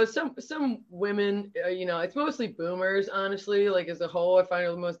 some women, it's mostly boomers, honestly. Like as a whole, I find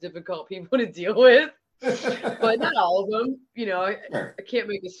are the most difficult people to deal with. But not all of them. I can't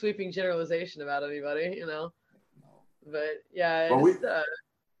make a sweeping generalization about anybody. But yeah.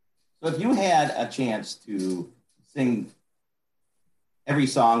 So if you had a chance to sing every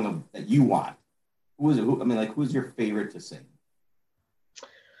song that you want, who's your favorite to sing?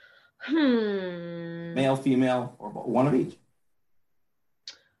 Male, female, or one of each?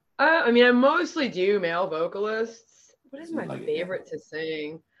 I mostly do male vocalists. What is my favorite to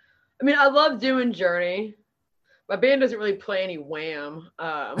sing? I love doing Journey. My band doesn't really play any Wham.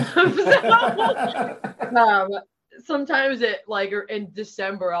 Sometimes or in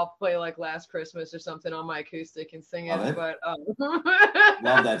December I'll play like Last Christmas or something on my acoustic and sing it. But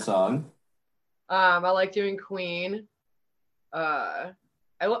love that song. I like doing Queen. I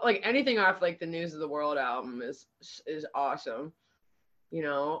like anything off like the News of the World album is awesome.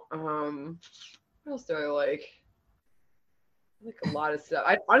 What else do I like? I like a lot of stuff.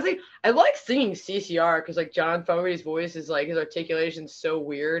 I like singing CCR because like John Fogerty's voice is like his articulation's so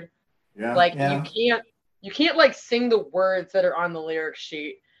weird. Yeah. Like you can't like sing the words that are on the lyric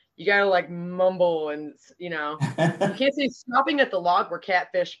sheet. You gotta like mumble and you can't say stopping at the log where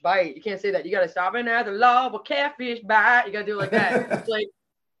catfish bite. You can't say that. You gotta stop at the log where catfish bite. You gotta do it like that. It's like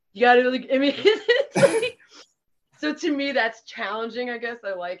you gotta like it's like, so to me that's challenging, I guess.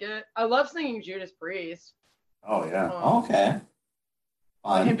 I like it. I love singing Judas Priest. Oh yeah. Okay.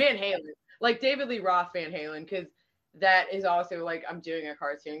 And Van Halen. Like David Lee Roth Van Halen, because that is also like I'm doing a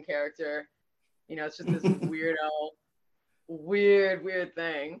cartoon character. It's just this weird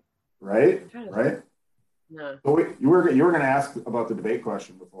thing. Right. No. So you were going to ask about the debate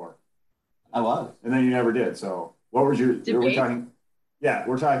question before. I was, and then you never did. So what was your debate?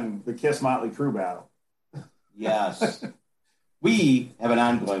 We're talking the Kiss Motley Crue battle. Yes, we have an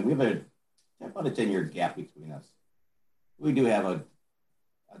ongoing. We have about a 10-year gap between us. We do have a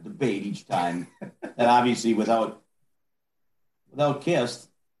debate each time. That obviously without Kiss,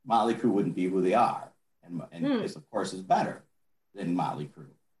 Motley Crue wouldn't be who they are, and Kiss, of course, is better than Motley Crue,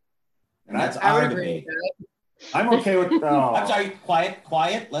 and that's our debate. I'm okay with. I'm sorry.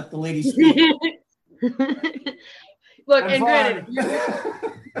 Quiet. Let the lady speak. Look, and granted,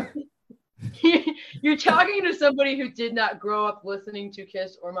 you're talking to somebody who did not grow up listening to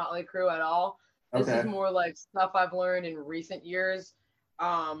Kiss or Motley Crue at all. This is more like stuff I've learned in recent years,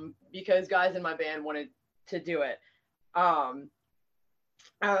 because guys in my band wanted to do it.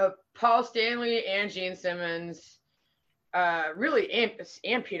 Paul Stanley and Gene Simmons, really,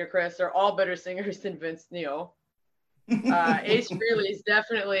 and Peter Criss are all better singers than Vince Neil. Ace Frehley is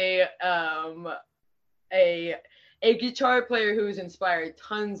definitely a guitar player who's inspired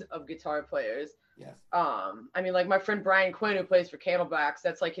tons of guitar players. Yes. Like my friend Brian Quinn, who plays for Candlebacks,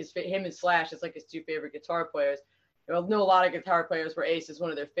 that's like him and Slash. It's like his two favorite guitar players. I know a lot of guitar players where Ace is one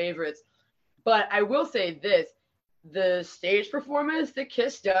of their favorites. But I will say this. The stage performance that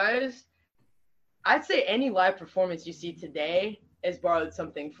Kiss does, I'd say any live performance you see today has borrowed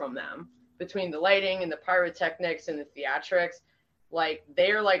something from them. Between the lighting and the pyrotechnics and the theatrics, like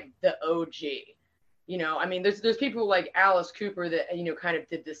they're like the OG. There's people like Alice Cooper that kind of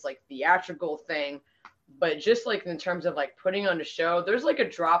did this like theatrical thing, but just like in terms of like putting on a show, there's like a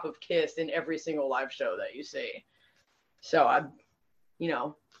drop of Kiss in every single live show that you see. So I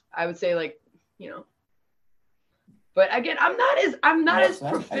would say like But again, I'm not as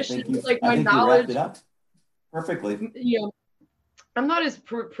proficient with like my knowledge. You wrapped it up perfectly. I'm not as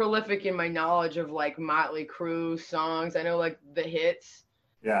prolific in my knowledge of like Motley Crue songs. I know like the hits.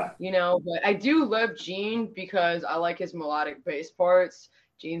 Yeah. But I do love Gene because I like his melodic bass parts.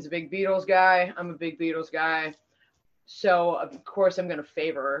 Gene's a big Beatles guy. I'm a big Beatles guy. So of course I'm gonna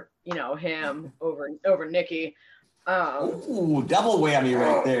favor, him over Nikki. Ooh, double whammy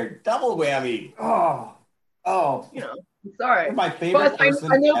right there. Double whammy. Oh. Sorry. You're my favorite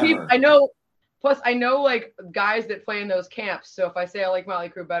person ever. Plus, I know like guys that play in those camps. So if I say I like Motley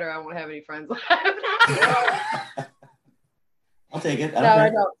Crue better, I won't have any friends left. I'll take it. I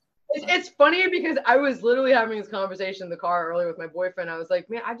know. It's funny because I was literally having this conversation in the car earlier with my boyfriend. I was like,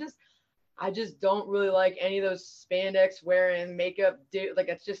 man, I just don't really like any of those spandex wearing makeup dude. Like,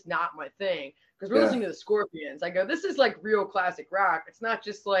 it's just not my thing. Because we're listening to the Scorpions. I go, this is like real classic rock. It's not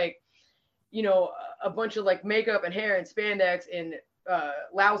just like, a bunch of like makeup and hair and spandex and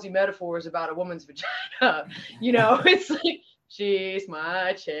lousy metaphors about a woman's vagina. It's like, she's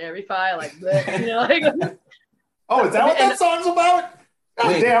my cherry pie, like that, like. Oh, is that what that song's about?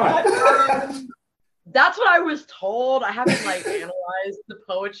 God damn it. That's what I was told. I haven't like analyzed the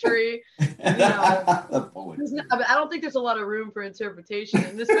poetry. I don't think there's a lot of room for interpretation,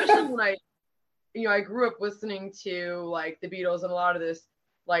 and especially when I grew up listening to like the Beatles and a lot of this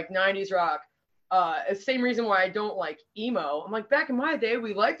like 90s rock. Same reason why I don't like emo. I'm like, back in my day,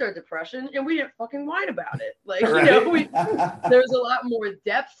 we liked our depression and we didn't fucking whine about it. Like, there's a lot more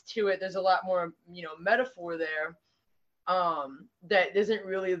depth to it. There's a lot more, metaphor there. That isn't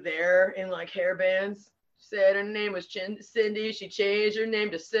really there in like hair bands. Said her name was Cindy. She changed her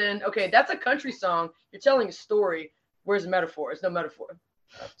name to Sin. Okay, that's a country song. You're telling a story. Where's the metaphor? There's no metaphor.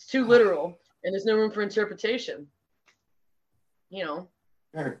 It's too literal, and there's no room for interpretation. Sure.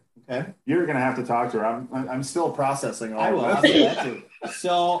 Okay. You're gonna have to talk to her. I'm still processing all. I will. I'll do that too.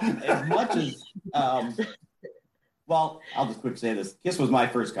 So as much as, well, I'll just quick say this. Kiss was my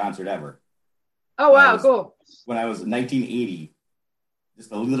first concert ever. Oh, wow, cool. When I was in 1980,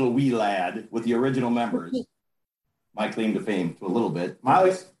 just a little wee lad with the original members. My claim to fame to a little bit.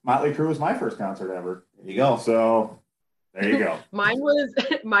 Motley Crue was my first concert ever. There you go. So there you go. Mine was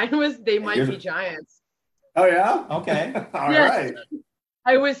They Might Be Giants. Oh yeah? Okay. All right.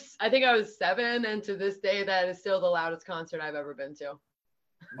 I think I was 7, and to this day that is still the loudest concert I've ever been to.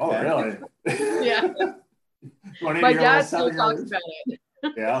 Oh really? Yeah. My dad still talks about it.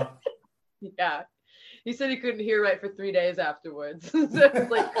 Yeah. Yeah. He said he couldn't hear right for 3 days afterwards. So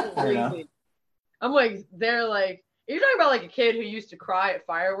it's like crazy. I'm like, they're like, you're talking about like a kid who used to cry at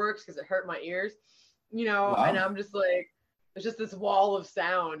fireworks because it hurt my ears, wow. And I'm just like, there's just this wall of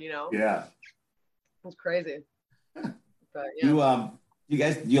sound, Yeah. It's crazy. But yeah. Do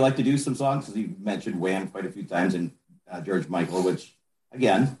you like to do some songs? You mentioned Wham quite a few times and George Michael, which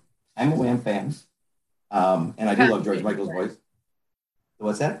again, I'm a Wham fan. And I do love George Michael's voice.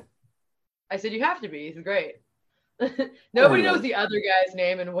 What's that? I said, you have to be. He's great. Nobody knows the other guy's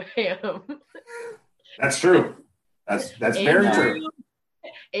name in Wham. That's true. That's very true.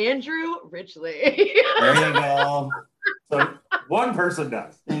 Andrew Ridgeley. There you go. So one person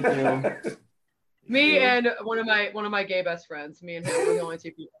does. Thank you. Me and one of my gay best friends. Me and him are the only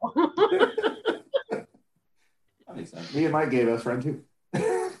 2 people. That makes sense. Me and my gay best friend too.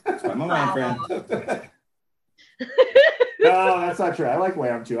 That's why I'm a Wham friend. No, that's not true. I like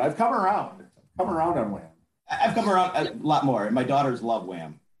Wham too. I've come around on Wham. I've come around a lot more. My daughters love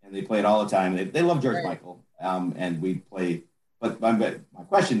Wham, and they play it all the time. They love George Michael, and we play. But my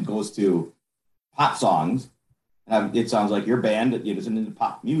question goes to pop songs. It sounds like your band isn't into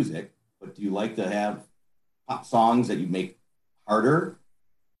pop music, but do you like to have pop songs that you make harder?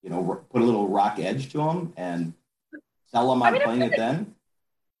 Put a little rock edge to them and sell them on playing it then?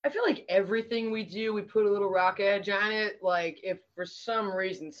 I feel like everything we do, we put a little rock edge on it. Like if for some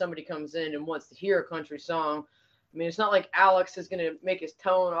reason somebody comes in and wants to hear a country song, I mean, it's not like Alex is going to make his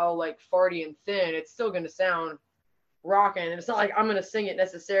tone all like farty and thin. It's still going to sound rocking. And it's not like I'm going to sing it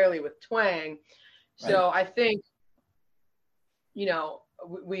necessarily with twang. So I think,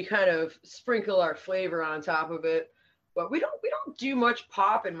 we kind of sprinkle our flavor on top of it, but we don't do much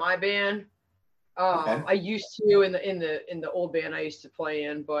pop in my band. Okay. I used to in the old band I used to play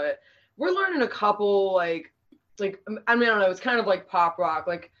in, but we're learning a couple like I mean, I don't know, it's kind of like pop rock,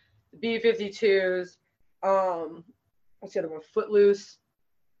 like the B-52s. What's the other one? Footloose.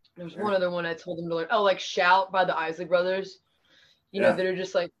 There's one other one I told them to learn. Oh, like Shout by the Isley Brothers. You know, that are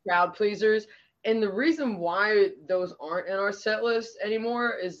just like crowd pleasers. And the reason why those aren't in our set list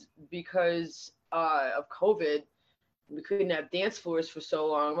anymore is because of COVID. We couldn't have dance floors for so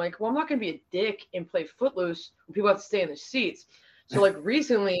long. I'm like, well, I'm not going to be a dick and play Footloose when people have to stay in their seats. So like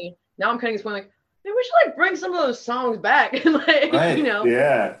recently, now I'm kind of going like, maybe we should like bring some of those songs back. And like,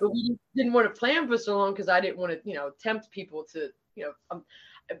 Yeah. But we didn't want to play them for so long because I didn't want to, tempt people to,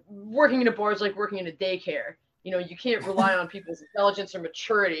 working in a bar is like working in a daycare. You know, you can't rely on people's intelligence or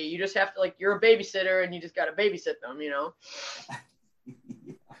maturity. You just have to, like, you're a babysitter and you just got to babysit them, you know?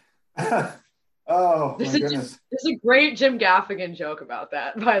 Oh, my goodness. There's a great Jim Gaffigan joke about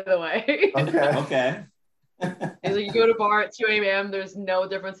that, by the way. Okay. He's like, you go to bar at 2 a.m., there's no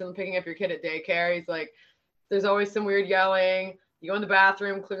difference in picking up your kid at daycare. He's like, there's always some weird yelling. You go in the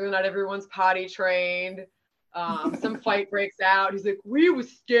bathroom, clearly not everyone's potty trained. Some fight breaks out. He's like, we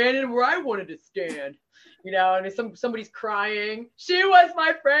was standing where I wanted to stand. You know, and somebody's crying. She was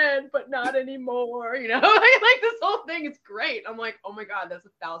my friend, but not anymore. You know, like this whole thing is great. I'm like, oh my God, that's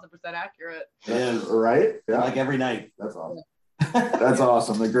 1,000% accurate. It is. Right? Yeah. Like every night. That's awesome. That's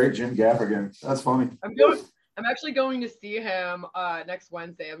awesome. The great Jim Gaffigan. That's funny. I'm actually going to see him next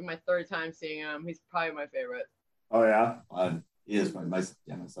Wednesday. It'll be my third time seeing him. He's probably my favorite. Oh yeah. He is funny. My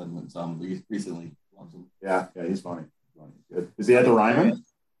son went some recently. Loves him. Yeah, he's funny. Good. Is he at the Ryman?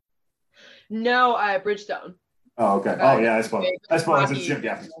 No, Bridgestone. Oh, okay. Yeah, I suppose it's Jim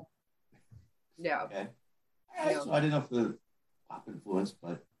Gaffigan. Yeah. Okay. All right, so I didn't know if the pop influence,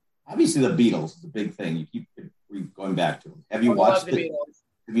 but obviously the Beatles is a big thing. You keep going back to them. Have you watched the Beatles?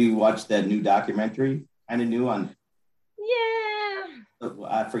 Have you watched that new documentary? Kind of new on. Yeah.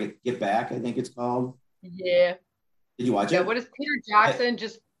 I forget. Get Back, I think it's called. Yeah. Did you watch it? Yeah. What is Peter Jackson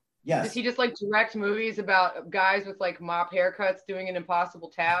Yes. Does he just like direct movies about guys with like mop haircuts doing an impossible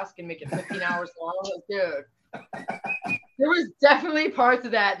task and make it 15 hours long? Like, dude, there was definitely parts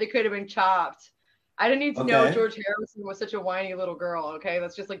of that could have been chopped. I didn't need to know George Harrison was such a whiny little girl. Okay,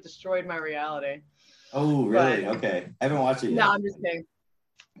 that's just like destroyed my reality. Oh, really? But, okay, I haven't watched it yet. No, I'm just kidding.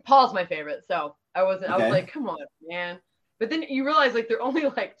 Paul's my favorite, so I was like, come on, man. But then you realize like they're only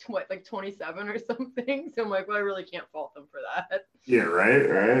like 27 or something. So I'm like, well, I really can't fault them for that. Yeah, right.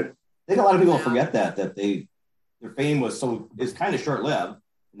 I think a lot of people forget that their fame is kind of short lived.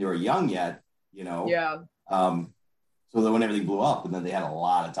 They were young yet, you know. Yeah. So that when everything blew up, and then they had a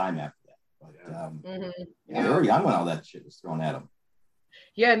lot of time after that. But they were young when all that shit was thrown at them.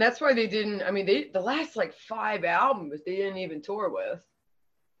 Yeah, and that's why they didn't. I mean, the last like 5 albums they didn't even tour with.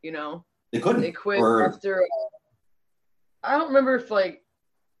 You know. They couldn't. They quit after. I don't remember if like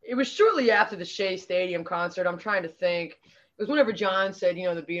it was shortly after the Shea Stadium concert. I'm trying to think. It was whenever John said, you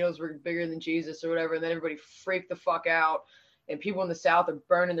know, the Beatles were bigger than Jesus or whatever, and then everybody freaked the fuck out, and people in the South are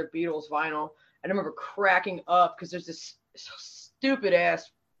burning their Beatles vinyl. I remember cracking up because there's this stupid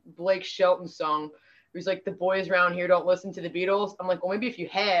ass Blake Shelton song. Where he's like, the boys around here don't listen to the Beatles. I'm like, well, maybe if you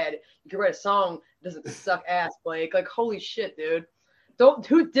had, you could write a song that doesn't suck ass, Blake. Like, holy shit, dude.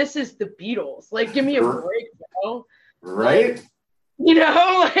 Who disses the Beatles? Like, give me a break, bro. Right? Like, you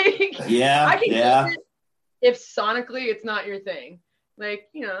know, like I can get it if sonically it's not your thing. Like,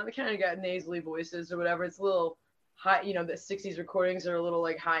 you know, they kind of got nasally voices or whatever. It's a little high, you know, the 60s recordings are a little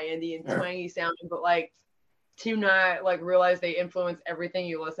like high indie and twangy sounding, but like to not like realize they influence everything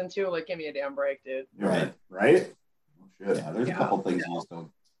you listen to, like give me a damn break, dude. Right? Oh, shit. Yeah, there's a couple things you just don't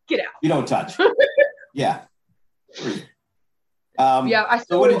get out. You don't touch. Yeah. So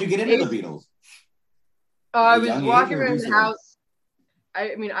what did you get into the Beatles? I was walking around the house.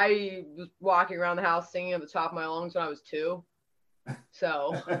 I was walking around the house singing at the top of my lungs when I was 2.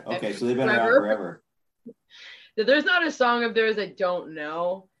 So okay, so they've been around forever. There's not a song of theirs I don't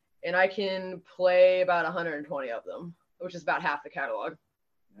know, and I can play about 120 of them, which is about half the catalog.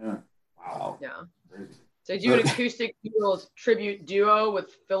 Yeah. Wow. Yeah. Crazy. So I do an acoustic Beatles tribute duo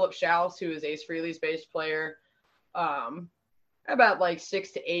with Philip Schaus, who is Ace Frehley's bass player. About like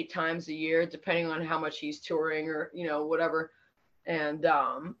 6 to 8 times a year, depending on how much he's touring or, you know, whatever. And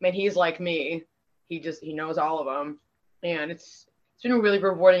man, he's like me. He knows all of them. And it's been a really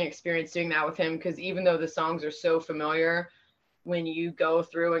rewarding experience doing that with him, because even though the songs are so familiar, when you go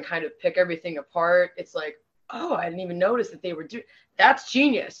through and kind of pick everything apart, it's like, oh, I didn't even notice that they were doing that's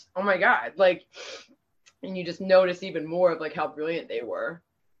genius. Oh my God. Like, and you just notice even more of like how brilliant they were.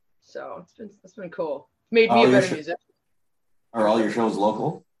 So it's been cool. Made me a better musician. Are all your shows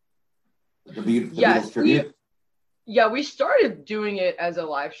local? Yes. We started doing it as a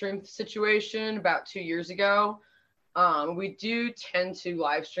live stream situation about 2 years ago. We do tend to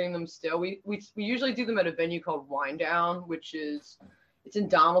live stream them still. We usually do them at a venue called Wind Down, it's in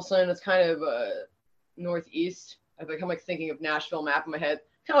Donaldson. It's kind of northeast. I'm like thinking of Nashville map in my head.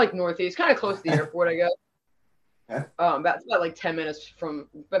 Kind of like northeast, kind of close to the airport, I guess. Okay. About like 10 minutes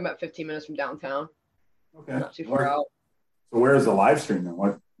about 15 minutes from downtown. Okay. Not too far out. So where is the live stream then?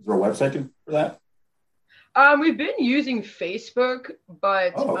 Is there a website for that? We've been using Facebook,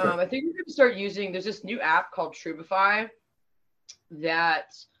 but okay. I think we're going to start using, there's this new app called Trubify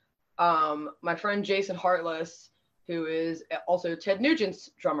that my friend Jason Hartless, who is also Ted Nugent's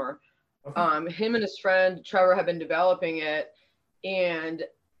drummer, Okay. Him and his friend Trevor have been developing it, and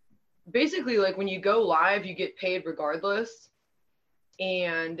basically, like when you go live, you get paid regardless,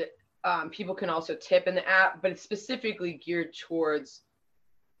 and people can also tip in the app, but it's specifically geared towards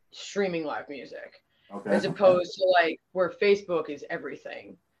streaming live music, as opposed to like where Facebook is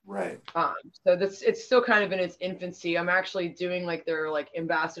everything. Right. So it's still kind of in its infancy. I'm actually doing like their like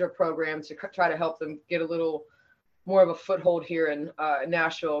ambassador program to try to help them get a little more of a foothold here in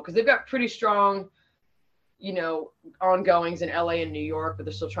Nashville, because they've got pretty strong, ongoings in LA and New York, but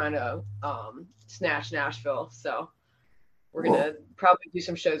they're still trying to snatch Nashville. So we're gonna probably do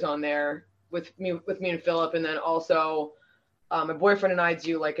some shows on there with me and Philip, and then also my boyfriend and I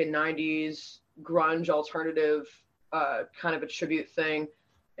do like a 90s grunge alternative kind of a tribute thing,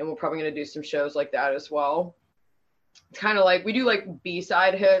 and we're probably gonna do some shows like that as well. It's kind of like we do like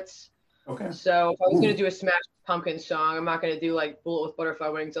B-side hits. Okay. So if I was gonna do a Smash Pumpkin song, I'm not gonna do like Bullet with Butterfly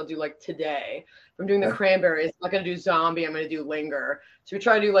Wings. I'll do like Today. If I'm doing the Cranberries, I'm not gonna do Zombie. I'm gonna do Linger. So we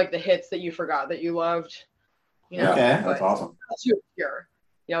try to do like the hits that you forgot that you loved. Okay, that's awesome. That's too obscure,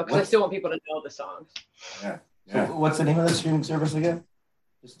 because I still want people to know the songs. Yeah. So what's the name of the streaming service again?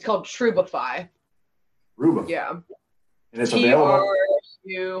 It's called Trubify. Ruba. Yeah. And it's available.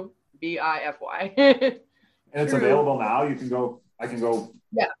 Trubify. And it's available now. I can go.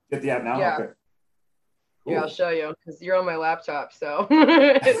 Yeah. Get the app now. Yeah. Okay. Cool. Yeah, I'll show you because you're on my laptop, so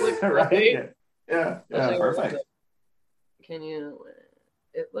it looks right. Yeah. Perfect. Can you?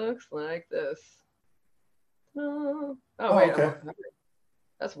 It looks like this. Oh wait. Okay.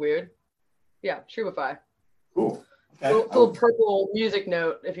 That's weird. Yeah, Trubify. Cool. Okay. Little purple music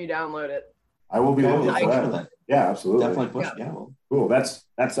note if you download it. I will be looking for for that. Yeah, absolutely. Definitely push. Yeah. Cool. That's.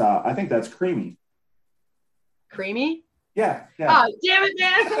 I think that's creamy. Creamy? Yeah. Oh, damn it,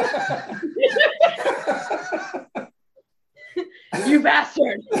 man! You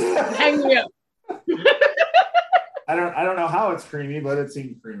bastard! Hang me up. I don't know how it's creamy, but it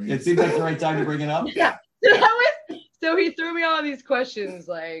seemed creamy. It seems like the right time to bring it up. Yeah. So he threw me all these questions,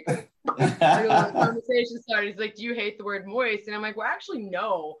 like the conversation started. He's like, "Do you hate the word moist?" And I'm like, "Well, actually,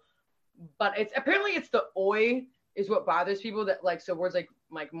 no, but it's the oi is what bothers people. That like so words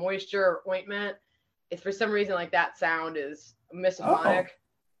like moisture or ointment. It's for some reason like that sound is misophonic.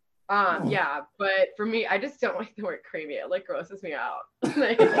 Yeah, but for me, I just don't like the word creamy. It like grosses me out.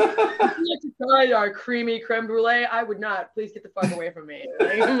 Like, if you have to try our creamy creme brulee, I would not. Please get the fuck away from me.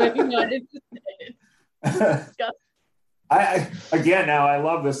 It's disgusting. Now I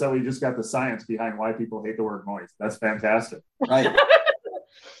love this that we just got the science behind why people hate the word moist. That's fantastic. Right.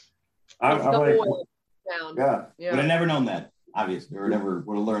 I'm like, sound. Yeah. Would have never known that. Obviously, or never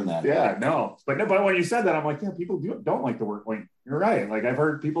would have learned that. Yeah, no. But when you said that, I'm like, yeah, people don't like the word oint. You're right. Like I've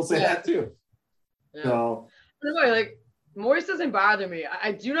heard people say that too. Yeah. So anyway, like moist doesn't bother me.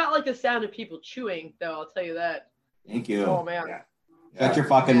 I do not like the sound of people chewing, though. I'll tell you that. Thank you. Oh man. Shut your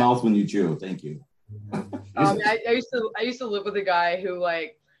fucking mouth when you chew. Thank you. I used to live with a guy who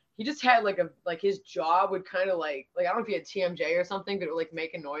he just had his jaw would kind of like I don't know if he had TMJ or something, but it would like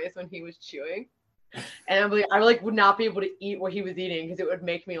make a noise when he was chewing. And I would not be able to eat what he was eating because it would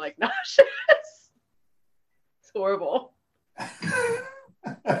make me like nauseous. It's horrible.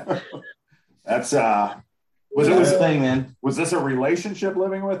 That's was it this thing, man? Was this a relationship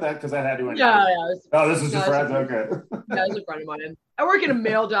living with that? Because that had to end. Yeah. This is your friend. Okay. Yeah, it's a friend of mine. I work in a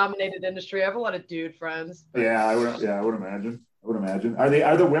male-dominated industry. I have a lot of dude friends. Yeah, I would imagine.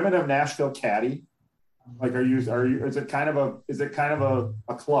 Are the women of Nashville catty? Like, is it kind of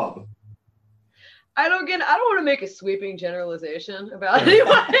a club? I don't want to make a sweeping generalization about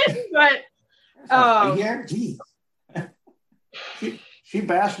anyone, but here, geez. She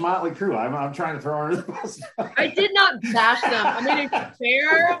bashed Motley Crue. I'm trying to throw her under the bus. I did not bash them. I made a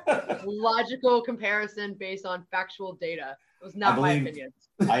fair, logical comparison based on factual data. It was not my opinion.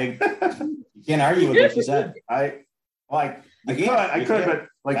 You can't argue with what she said. I could, but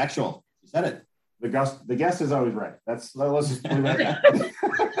like factual. You said it. The guest is always right. Let's just leave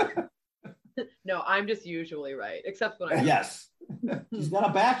that. No, I'm just usually right, except when I. Yes. She's got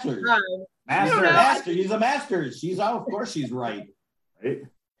a bachelor's. Master. He's a master's. Of course she's right. Right.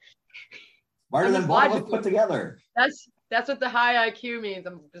 Smarter than both of us put together. That's what the high IQ means.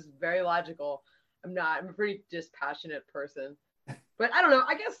 I'm just very logical. I'm a pretty dispassionate person. But I don't know.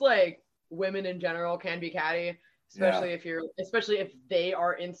 I guess like women in general can be catty, especially if they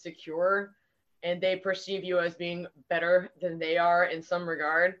are insecure and they perceive you as being better than they are in some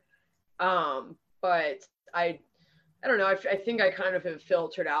regard. But I don't know. I think I kind of have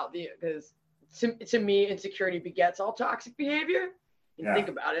filtered out because to me, insecurity begets all toxic behavior. You think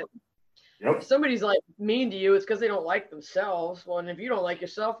about it. Yep. If somebody's like mean to you, it's because they don't like themselves. Well, and if you don't like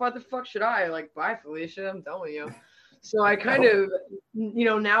yourself, why the fuck should I? Like, bye, Felicia. I'm done with you. So I kind of,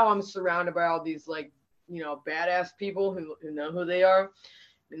 now I'm surrounded by all these like, badass people who know who they are.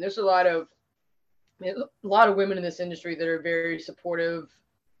 And there's a lot of women in this industry that are very supportive,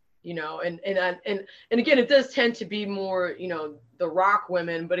 and again, it does tend to be more, the rock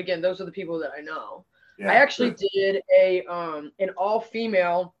women, but again, those are the people that I know. Yeah, I actually did an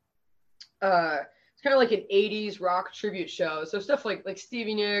all-female, it's kind of like an 80s rock tribute show. So stuff like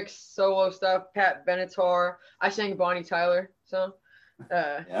Stevie Nicks, solo stuff, Pat Benatar. I sang Bonnie Tyler. So, is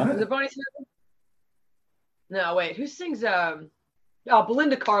it Bonnie Tyler? No, wait, who sings,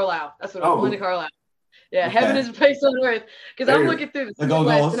 Belinda Carlisle. That's what Belinda Carlisle. Yeah, okay. Heaven is a place on earth. Because I'm looking through the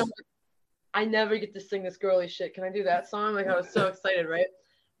list and I'm like, I never get to sing this girly shit. Can I do that song? Like, I was so excited, right? It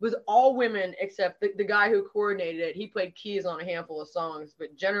was all women except the guy who coordinated it. He played keys on a handful of songs,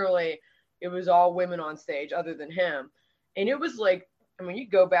 but generally it was all women on stage other than him. And it was like, you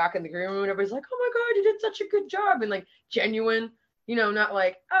go back in the green room and everybody's like, oh my God, you did such a good job. And like genuine, not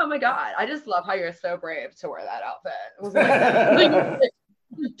like, oh my God, I just love how you're so brave to wear that outfit. It was like,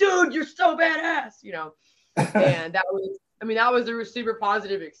 dude, you're so badass, And that was a super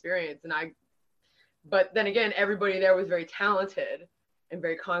positive experience. But then again, everybody there was very talented and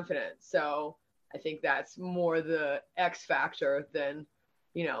very confident. So I think that's more the X factor than,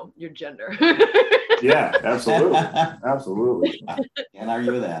 your gender. Yeah, absolutely. Absolutely. Can't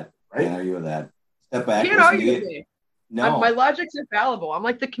argue with that. Right? Can't argue with that. Step back. Can't argue with me. No. My logic's infallible. I'm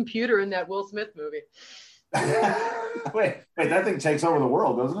like the computer in that Will Smith movie. wait, that thing takes over the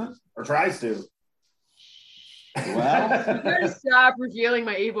world, doesn't it? Or tries to. Well, you gotta stop revealing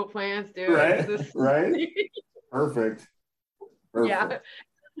my evil plans, dude. Right? Right? Perfect. Yeah.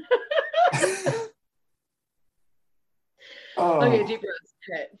 Okay, deep breaths.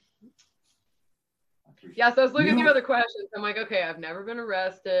 Okay. Yeah, so I was looking through other questions. I'm like, okay, I've never been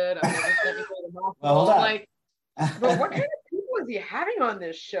arrested. I've never stepped into the hospital. Well, I'm like, but what kind of people is he having on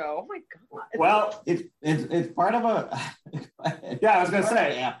this show? Oh my God. Well, it's part of a. Yeah, I was gonna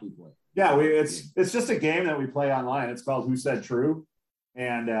say. Yeah, it's just a game that we play online. It's called Who Said True,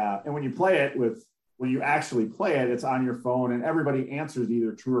 and when you actually play it, it's on your phone, and everybody answers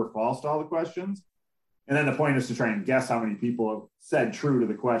either true or false to all the questions, and then the point is to try and guess how many people have said true to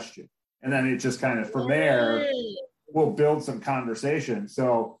the question, and then it just kind of from there we'll build some conversation.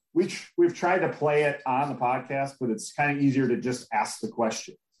 So we've tried to play it on the podcast, but it's kind of easier to just ask the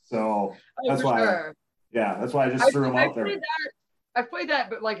question. So that's why. Sure. That's why I just threw them out there. I've played that,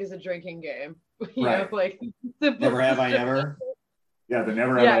 but like as a drinking game. You right. know, like Never Have I Ever. Yeah, the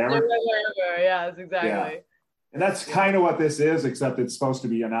Never Have I Ever. Never Have I Ever. Yeah, that's exactly. Yeah. And that's kind of what this is, except it's supposed to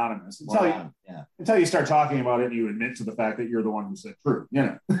be anonymous until you start talking about it and you admit to the fact that you're the one who said true.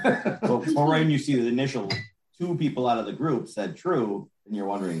 Well, right when you see the initial 2 people out of the group said true, and you're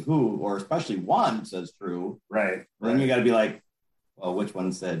wondering who, or especially one says true. Right. Then you got to be like, well, which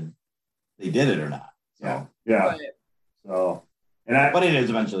one said they did it or not? So, yeah. Right. So. But it is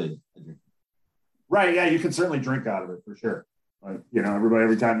eventually. Right. Yeah. You can certainly drink out of it for sure. Like,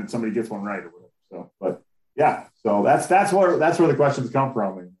 every time that somebody gets one right or whatever. So, but yeah, so that's where the questions come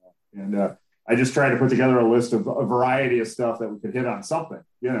from. And I just tried to put together a list of a variety of stuff that we could hit on something,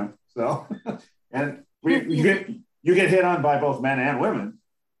 so, and you get hit on by both men and women.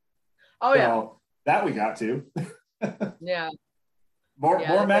 Oh, yeah. That we got to. Yeah.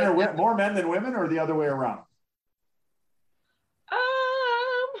 More men than women, or the other way around?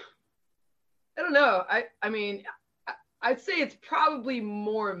 I don't know. I mean, I'd say it's probably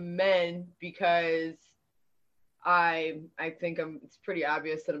more men because I think it's pretty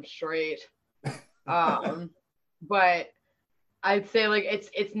obvious that I'm straight. But I'd say like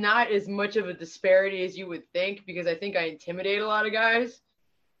it's not as much of a disparity as you would think, because I think I intimidate a lot of guys.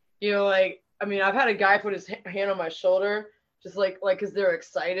 I've had a guy put his hand on my shoulder just like because they're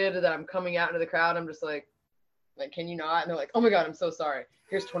excited that I'm coming out into the crowd. I'm just like, can you not? And they're like, oh my God, I'm so sorry.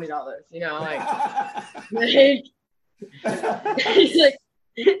 Here's $20. He's like,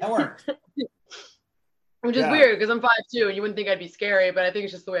 that worked. Which is weird because I'm 5'2", and you wouldn't think I'd be scary, but I think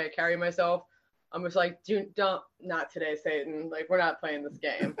it's just the way I carry myself. I'm just like, dude, not today, Satan. Like, we're not playing this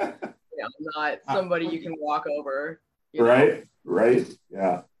game. I'm not somebody you can walk over. Right.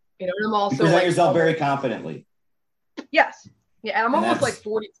 Yeah. And I'm also you present yourself very confidently. Yes. Yeah, and I'm almost like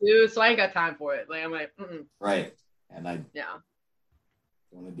 42, so I ain't got time for it. Like, I'm like, mm-mm. Right. And I don't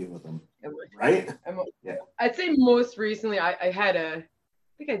want to deal with them. Right. I'd say most recently, I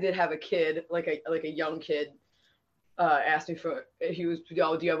did have a kid, like a young kid, asked me he was, do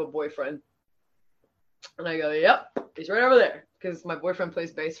you have a boyfriend? And I go, yep, he's right over there. because my boyfriend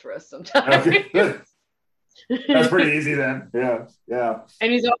plays bass for us sometimes. Okay. That's pretty easy then. Yeah.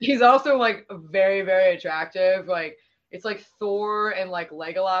 And he's also like very, very attractive. Like it's like Thor and like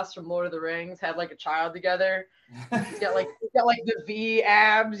Legolas from Lord of the Rings had like a child together. He's got like the V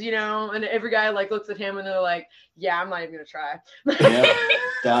abs, you know, and every guy like looks at him and they're like, yeah, I'm not even gonna try. Yep,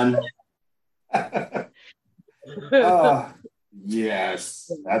 done. Oh, yes.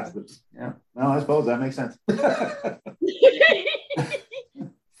 That's yeah. No, I suppose that makes sense.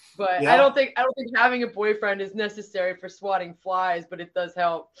 But yeah. I don't think having a boyfriend is necessary for swatting flies, but it does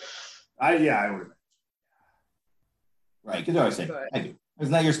help. I would imagine. Right, because I always say, I do.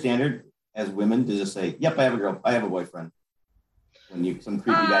 Isn't that your standard as women to just say, yep, I have a boyfriend? When some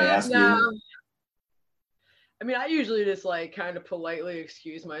creepy guy asks you. I mean, I usually just like kind of politely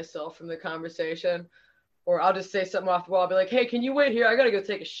excuse myself from the conversation, or I'll just say something off the wall. I'll be like, hey, can you wait here? I gotta go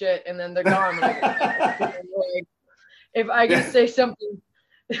take a shit, and then they're gone. Like, if I can say something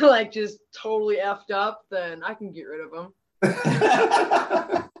like just totally effed up, then I can get rid of them.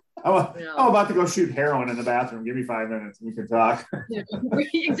 I'm about to go shoot heroin in the bathroom. Give me 5 minutes and we can talk.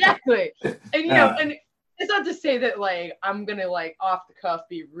 Exactly. And you know, and it's not to say that like I'm gonna like off the cuff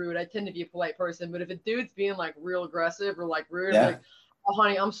be rude. I tend to be a polite person, but if a dude's being like real aggressive or like rude, I'm like, oh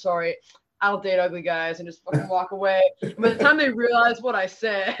honey, I'm sorry. I don't date ugly guys, and just fucking walk away. And by the time they realize what I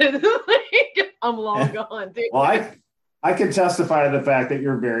said, like, I'm long gone, dude. Well, I can testify to the fact that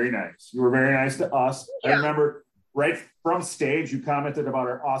you're very nice. You were very nice to us. Yeah. I remember right from stage, you commented about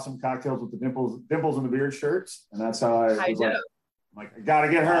our awesome cocktails with the dimples in the beard shirts. And that's how I was like, I got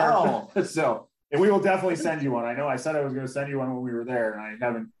to get her. Wow. So, and we will definitely send you one. I know I said I was going to send you one when we were there, and I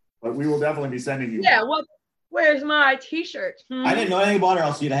haven't, but we will definitely be sending you one. Where's my t-shirt? I didn't know anything about her,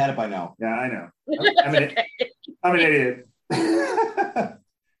 else you'd have had it by now. Yeah, I know. I'm an idiot. We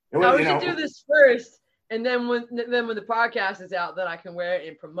should do this first. And then when the podcast is out, then I can wear it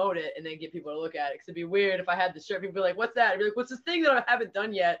and promote it and then get people to look at it. Because it'd be weird if I had the shirt, people be like, what's that? I'd be like, what's this thing that I haven't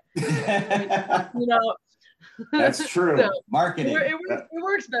done yet? You know? That's true. So marketing. It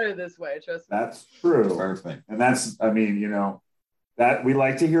works better this way, trust me. That's true. Perfect. And that's, I mean, you know, that we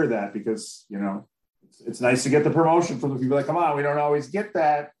like to hear that because, you know, it's nice to get the promotion from the people like, come on, we don't always get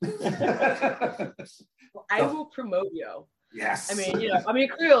that. Well, I will promote you. Yes. I mean,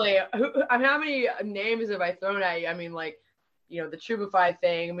 clearly, how many names have I thrown at you? I mean, like, you know, the Trubify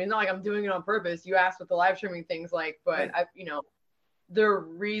thing. I mean, not like I'm doing it on purpose. You asked what the live streaming thing's like, but the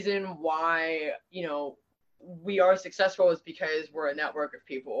reason why, you know, we are successful is because we're a network of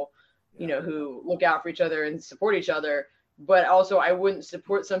people, you know, who look out for each other and support each other. But also, I wouldn't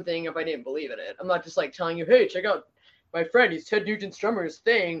support something if I didn't believe in it. I'm not just like telling you, hey, check out my friend, he's Ted Nugent Strummer's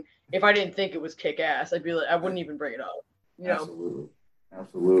thing. If I didn't think it was kick ass, I'd be like, I wouldn't even bring it up. You know?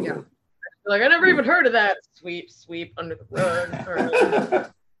 Absolutely. Yeah. Like, I never even heard of that. Sweep under the rug.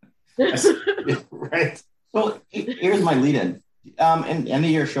 Right. So here's my lead in. In any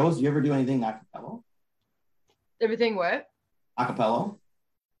of your shows, do you ever do anything a cappella? Everything what? A cappella?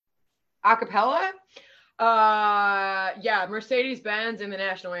 A cappella? Yeah, Mercedes-Benz and the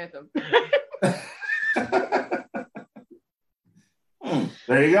national anthem.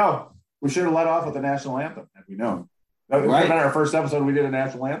 There you go. We should have let off with the national anthem, had we known. That would have been our first episode we did a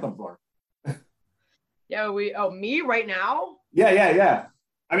national anthem for. Yeah, me right now? Yeah.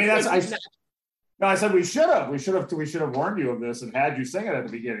 I mean, I said we should have. We should have warned you of this and had you sing it at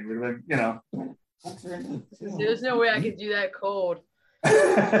the beginning. We'd have been, you know. There's no way I could do that cold.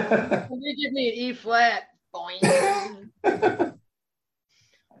 You give me an E flat. Boing.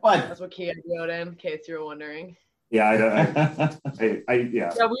 What? That's what key I wrote in case you're wondering. Yeah, yeah.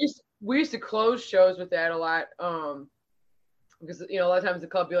 Yeah, we used to close shows with that a lot. Because you know a lot of times the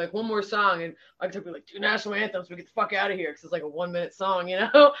club be like one more song, and I could be like 2 national anthems, we get the fuck out of here because it's like a 1-minute song, you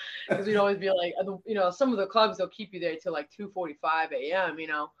know. Because we'd always be like, you know, some of the clubs they'll keep you there till like 2:45 a.m. You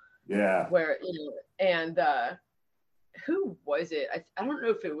know. Yeah. Where you know, and who was it? I don't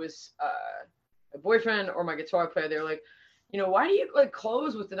know if it was a boyfriend or my guitar player. They were like, you know, why do you like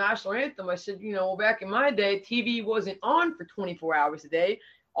close with the national anthem? I said, you know, well, back in my day, TV wasn't on for 24 hours a day.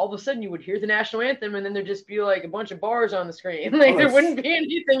 All of a sudden, you would hear the national anthem, and then there'd just be like a bunch of bars on the screen. Like there wouldn't be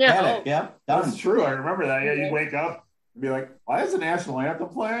anything else. Yeah, that's true. I remember that. Yeah, you'd wake up and be like, "Why is the national anthem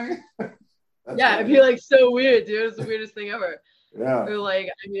playing?" Yeah, it'd be like so weird, dude. It's the weirdest thing ever. Yeah. Or like,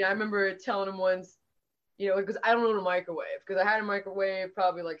 I mean, I remember telling him once, you know, because I don't own a microwave, because I had a microwave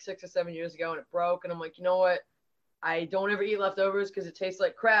probably like 6 or 7 years ago, and it broke, and I'm like, you know what? I don't ever eat leftovers because it tastes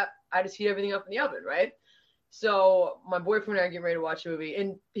like crap. I just heat everything up in the oven, right? So my boyfriend and I get ready to watch a movie,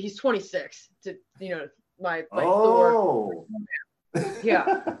 and he's 26. To you know, my Thor.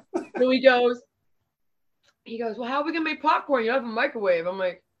 Yeah. So he goes, he goes, well, how are we gonna make popcorn? You don't have a microwave. I'm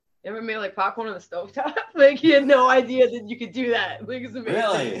like, you ever made like popcorn on the stovetop? Like he had no idea that you could do that. Like it's amazing.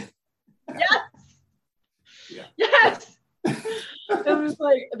 Really? Yes. Yeah. Yes. It was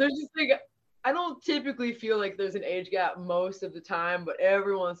like there's just like I don't typically feel like there's an age gap most of the time, but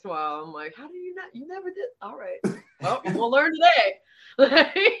every once in a while I'm like, how do you not? You never did. All right. Well, we'll learn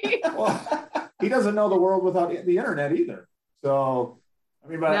today. Well, he doesn't know the world without the internet either. So, I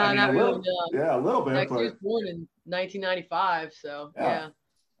mean, but No, I mean, not a little, really, no. yeah, a little bit. Like, But he was born in 1995, so yeah.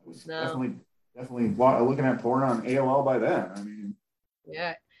 I was No. definitely looking at porn on AOL by then. I mean,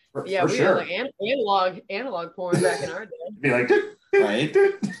 Yeah. for Yeah, we sure. had like analog porn back in our day. Be like, Right?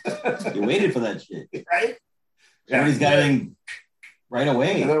 You waited for that shit. right? Everybody's got everything right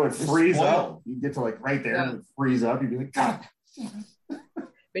away. And then it would Just freeze spoiled. up. You get to like right there, and it would freeze up. You'd be like, God.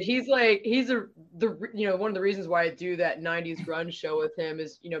 But he's one of the reasons why I do that 90s grunge show with him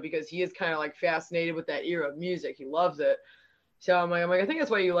is, because he is kind of like fascinated with that era of music. He loves it. So I'm like, I think that's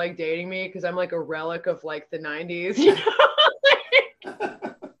why you like dating me, because I'm like a relic of like the 90s.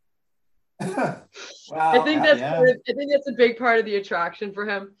 Wow. I think that's a big part of the attraction for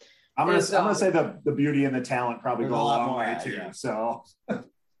him. I'm gonna say the beauty and the talent probably There's go a a lot long more, way too. yeah. So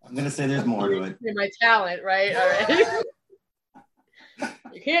I'm gonna say there's more to it. My talent, right? All right.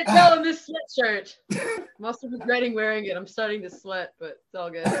 You can't tell in this sweatshirt. Must have regretting wearing it. I'm starting to sweat, but it's all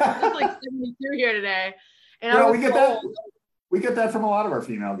good. It's like 72 here today, and we get that. We get that from a lot of our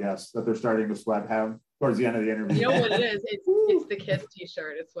female guests that they're starting to sweat towards the end of the interview. You know what it is? It's the Kiss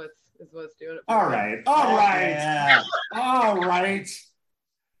T-shirt. It's what's doing it. All right. All right. Yeah. All right.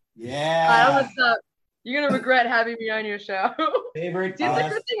 Yeah. I'm gonna stop. You're gonna regret having me on your show. Favorite See, it's a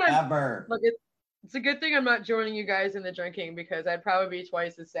good guest thing ever. Look, it's a good thing I'm not joining you guys in the drinking, because I'd probably be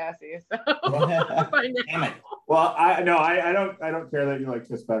twice as sassy. So by now. Damn it. Well, I don't care that you like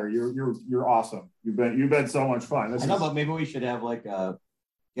Kiss better. You're awesome. You've been so much fun. I know, but maybe we should have have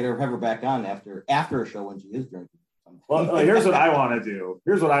her back on after a show when she is drinking. Well, here's what I want to do.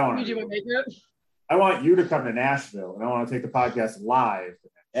 Here's what I want to You do do. my makeup? I want you to come to Nashville, and I want to take the podcast live.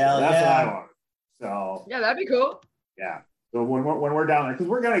 Hell That's what I yeah. want. So Yeah, that'd be cool. yeah. So when we're down there, because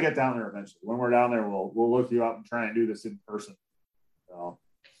we're gonna get down there eventually. When we're down there, we'll look you up and try and do this in person. So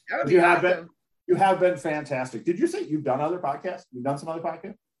That would be you awesome. have been fantastic. Did you say you've done other podcasts? You've done some other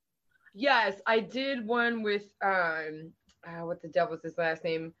podcasts? Yes, I did one with what the devil's his last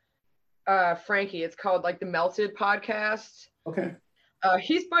name? Frankie. It's called like the Melted Podcast. Okay.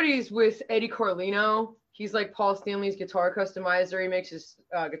 He's buddies with Eddie Corlino. He's like Paul Stanley's guitar customizer. He makes his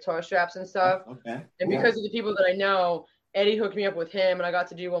guitar straps and stuff. Okay. And because of the people that I know, Eddie hooked me up with him, and I got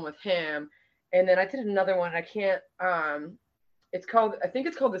to do one with him. And then I did another one. I can't. I think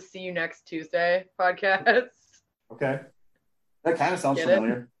it's called the See You Next Tuesday podcast. Okay. That kind of sounds Get it?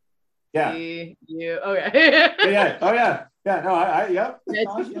 familiar. Yeah. See you. Okay. Yeah. Oh yeah. Yeah. No. Yep.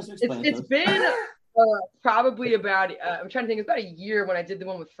 It's been probably about. I'm trying to think. It's about a year when I did the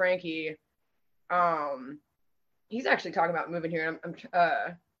one with Frankie. He's actually talking about moving here. I'm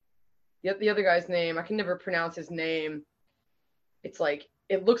the other guy's name. I can never pronounce his name. It's like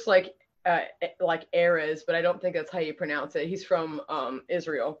it looks like Erez, but I don't think that's how you pronounce it. He's from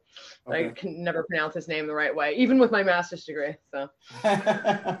Israel. Okay. I can never pronounce his name the right way, even with my master's degree. So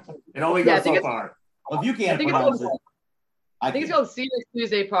It only goes so far. Well, if you can't I think pronounce it, I think it's called See You Next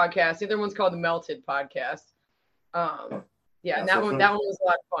Tuesday podcast. The other one's called the Melted Podcast. Yeah, and that one was a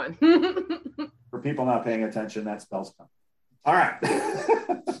lot of fun. For people not paying attention, that spells fun. All right.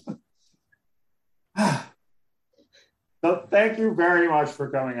 So thank you very much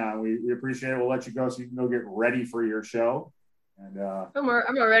for coming on. We appreciate it. We'll let you go so you can go get ready for your show. And I'm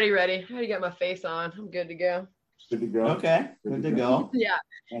already ready. I had to get my face on. I'm good to go. good to go. okay, good to go. Yeah.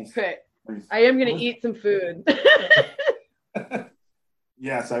 Nice. Great. Nice. I am gonna eat some food.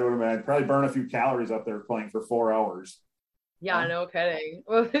 Yes, I would imagine. Probably burn a few calories up there playing for 4 hours. Yeah, no kidding.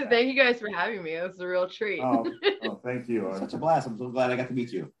 Well, thank you guys for having me. It was a real treat. Oh, thank you. Such a blast. I'm so glad I got to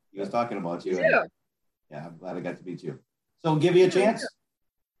meet you. He was talking about you. Yeah. Yeah, I'm glad I got to meet you. So give you a chance.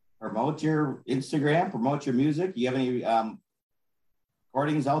 Promote your Instagram, promote your music. Do you have any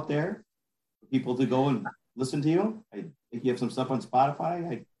recordings out there for people to go and listen to you? I think you have some stuff on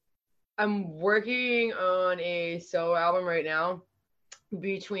Spotify. I'm working on a solo album right now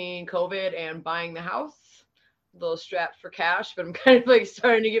between COVID and buying the house. A little strapped for cash, but I'm kind of like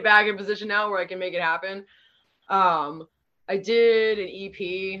starting to get back in position now where I can make it happen. I did an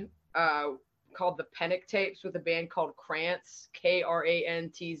EP called the Panic Tapes with a band called Krantz, Krantz.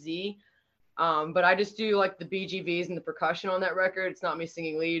 But I just do like the BGVs and the percussion on that record. It's not me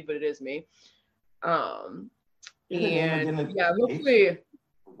singing lead, but it is me. And yeah, hopefully.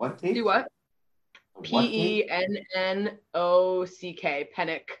 What tape? Do what? PENNOCK,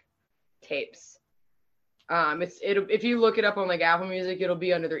 Panic Tapes. If you look it up on like Apple Music, it'll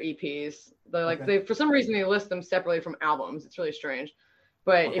be under their EPs. They're like they for some reason they list them separately from albums. It's really strange.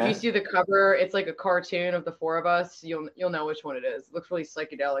 But if you see the cover, it's like a cartoon of the four of us. You'll know which one it is. It looks really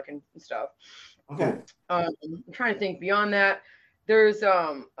psychedelic and stuff. Okay. I'm trying to think beyond that. There's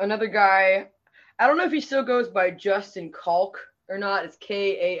another guy. I don't know if he still goes by Justin Kalk or not. It's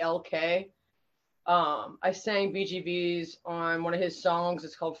KALK. I sang BGVs on one of his songs.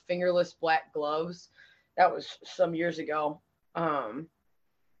 It's called Fingerless Black Gloves. That was some years ago. And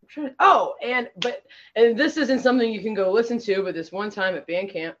this isn't something you can go listen to, but this one time at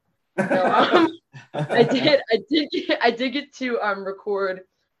band camp, I did get to record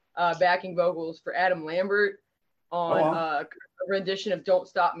backing vocals for Adam Lambert on a rendition of Don't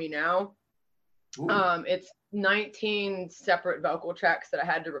Stop Me Now. It's 19 separate vocal tracks that I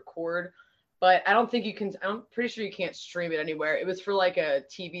had to record, but I don't think you can. I'm pretty sure you can't stream it anywhere. It was for like a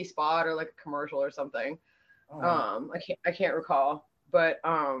TV spot or like a commercial or something. I can't recall, but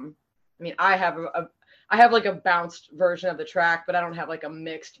I mean, I have like a bounced version of the track, but I don't have like a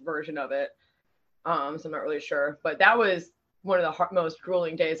mixed version of it. So I'm not really sure, but that was one of the most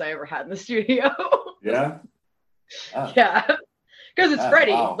grueling days I ever had in the studio. Yeah. Yeah. Because it's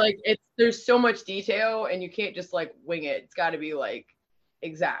Freddie. Wow. Like there's so much detail and you can't just like wing it. It's got to be like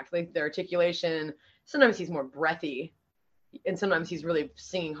exact. Like the articulation. Sometimes he's more breathy and sometimes he's really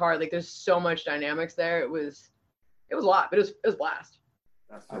singing hard. Like there's so much dynamics there. It was a lot, but it was blast.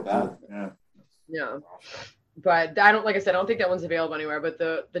 That's so cool. Yeah. Yeah. But I don't think that one's available anywhere. But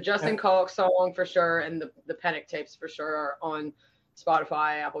the Justin Kalk song for sure and the Panic Tapes for sure are on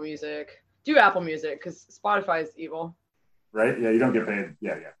Spotify, Apple Music. Do Apple Music because Spotify is evil. Right? Yeah, you don't get paid.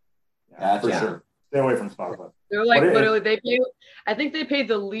 Yeah. For sure. Stay away from Spotify. They're like literally I think they paid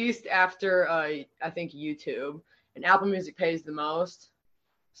the least after I think YouTube, and Apple Music pays the most.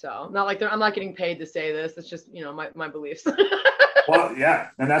 So not like I'm not getting paid to say this. It's just my beliefs. Well, yeah,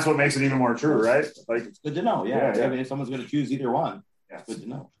 and that's what makes it even more true, right? Like it's good to know. Yeah. I mean, if someone's going to choose either one, it's good to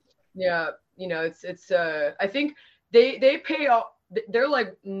know. Yeah, it's I think they pay all. They're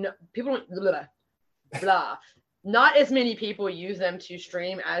like people don't blah. Not as many people use them to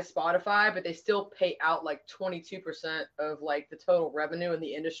stream as Spotify, but they still pay out like 22% of like the total revenue in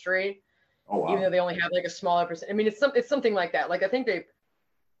the industry. Oh wow! Even though they only have like a smaller percent. I mean, it's something like that. Like I think they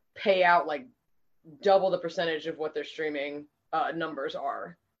pay out like double the percentage of what their streaming numbers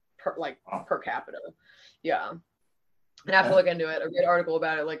are per capita. Yeah. And I have to look into it. I read an article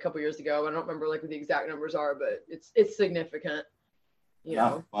about it like a couple years ago. I don't remember like what the exact numbers are, but it's significant. You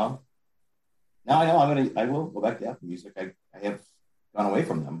know. Well, now I know I will go back to Apple Music. I have gone away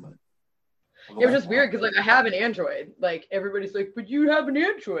from them, but it was just weird because like I have an Android. Like everybody's like, but you have an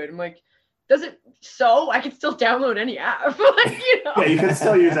Android. I'm like, does it? So I can still download any app. Yeah, you can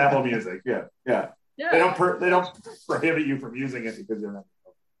still use Apple Music. Yeah. Yeah. They don't prohibit you from using it because you're not.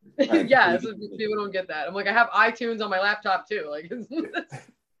 Right. Yeah, so people don't get that. I'm like, I have iTunes on my laptop too. Like,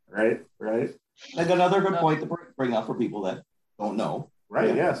 right. Like another good point to bring up for people that don't know.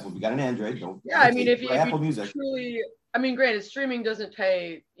 Right. Yes. When we got an Android. I mean, if you Apple Music. truly, I mean, granted, streaming doesn't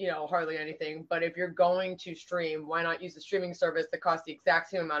pay hardly anything, but if you're going to stream, why not use a streaming service that costs the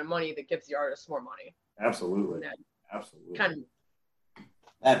exact same amount of money that gives the artist more money? Absolutely. Kind of.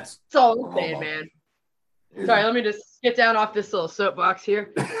 That's all I'm saying, man. Sorry, let me just get down off this little soapbox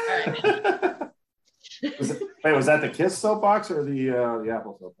here. All right. Was that the Kiss soapbox or the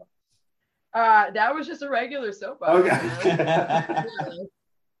Apple soapbox? That was just a regular soapbox. Okay.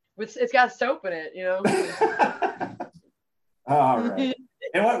 It's got soap in it, All right.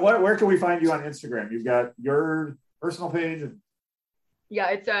 And where can we find you on Instagram? You've got your personal page. Yeah,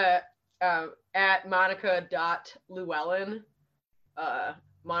 it's at Monica.Llewellyn.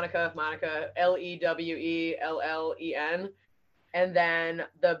 Monica Lewellen, and then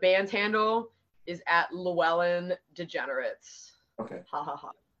the band's handle is at Llewellyn Degenerates. Okay. Ha ha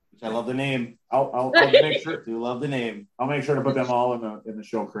ha. I love the name. I'll make sure. Do love the name. I'll make sure to put them all in the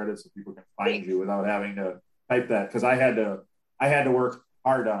show credits so people can find you without having to type that, because I had to work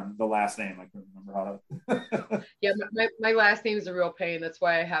hard on the last name. I couldn't remember how to. Yeah, my last name is a real pain. That's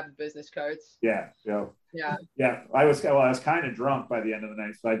why I have the business cards. Yeah. I was kind of drunk by the end of the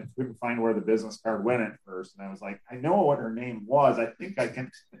night, so I couldn't find where the business card went at first, and I was like, I know what her name was. I think I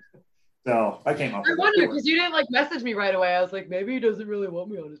can. So I came up. I wonder because you didn't message me right away. I was like, maybe he doesn't really want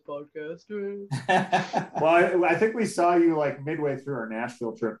me on his podcast. Well, I think we saw you midway through our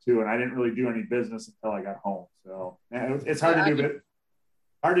Nashville trip too, and I didn't really do any business until I got home. So it's hard to do.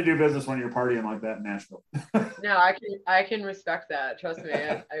 Hard to do business when you're partying like that in Nashville. No, I can respect that. Trust me.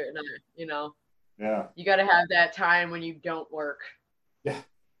 I. Yeah. You got to have that time when you don't work. Yeah.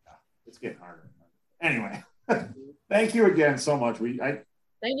 It's getting harder. Anyway, thank you again so much. Thank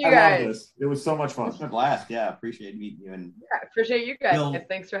you I guys. love this. It was so much fun. It's been a blast. Yeah, appreciate meeting you. And Yeah, appreciate you guys. Bill,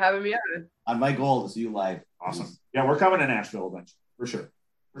 Thanks for having me on. on my goal to see you live. Awesome. Yeah, we're coming to Nashville eventually, for sure.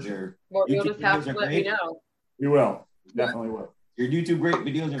 For sure. Well, you'll YouTube just have videos to are let me great. know. We will. We definitely will. Your YouTube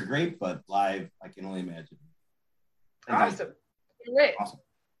videos are great, but live, I can only imagine. Awesome. Great. Awesome.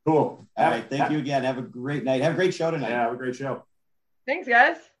 Cool. All right. Thank you again. Have a great night. Have a great show tonight. Yeah, have a great show. Thanks,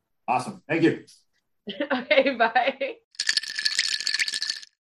 guys. Awesome. Thank you. Okay, bye.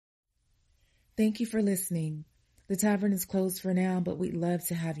 Thank you for listening. The tavern is closed for now, but we'd love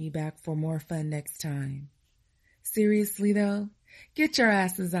to have you back for more fun next time. Seriously though, get your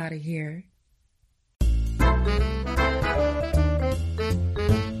asses out of here.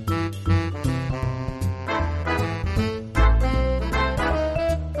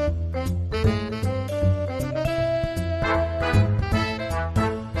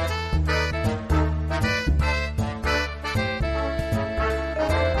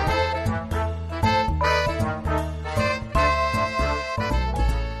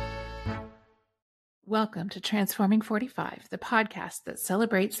 Welcome to Transforming 45, the podcast that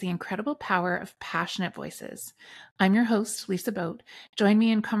celebrates the incredible power of passionate voices. I'm your host, Lisa Boat. Join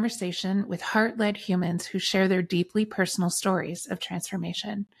me in conversation with heart-led humans who share their deeply personal stories of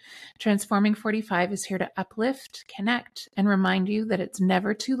transformation. Transforming 45 is here to uplift, connect, and remind you that it's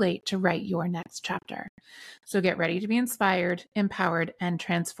never too late to write your next chapter. So get ready to be inspired, empowered, and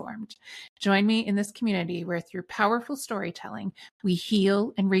transformed. Join me in this community where through powerful storytelling, we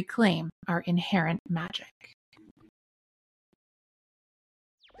heal and reclaim our inherent magic.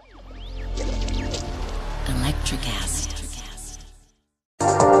 Electricast.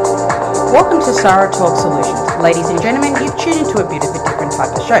 Welcome to Sarah Talk Solutions. Ladies and gentlemen, you've tuned into a bit of a different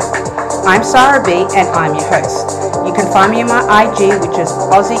type of show. I'm Sarah B and I'm your host. You can find me on my IG, which is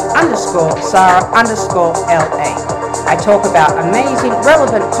Aussie_Sarah_LA. I talk about amazing,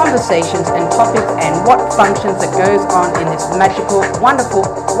 relevant conversations and topics and what functions that goes on in this magical, wonderful,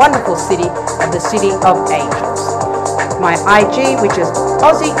 wonderful city of the City of Angels. My IG, which is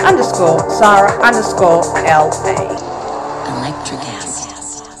Aussie_Sarah_LA.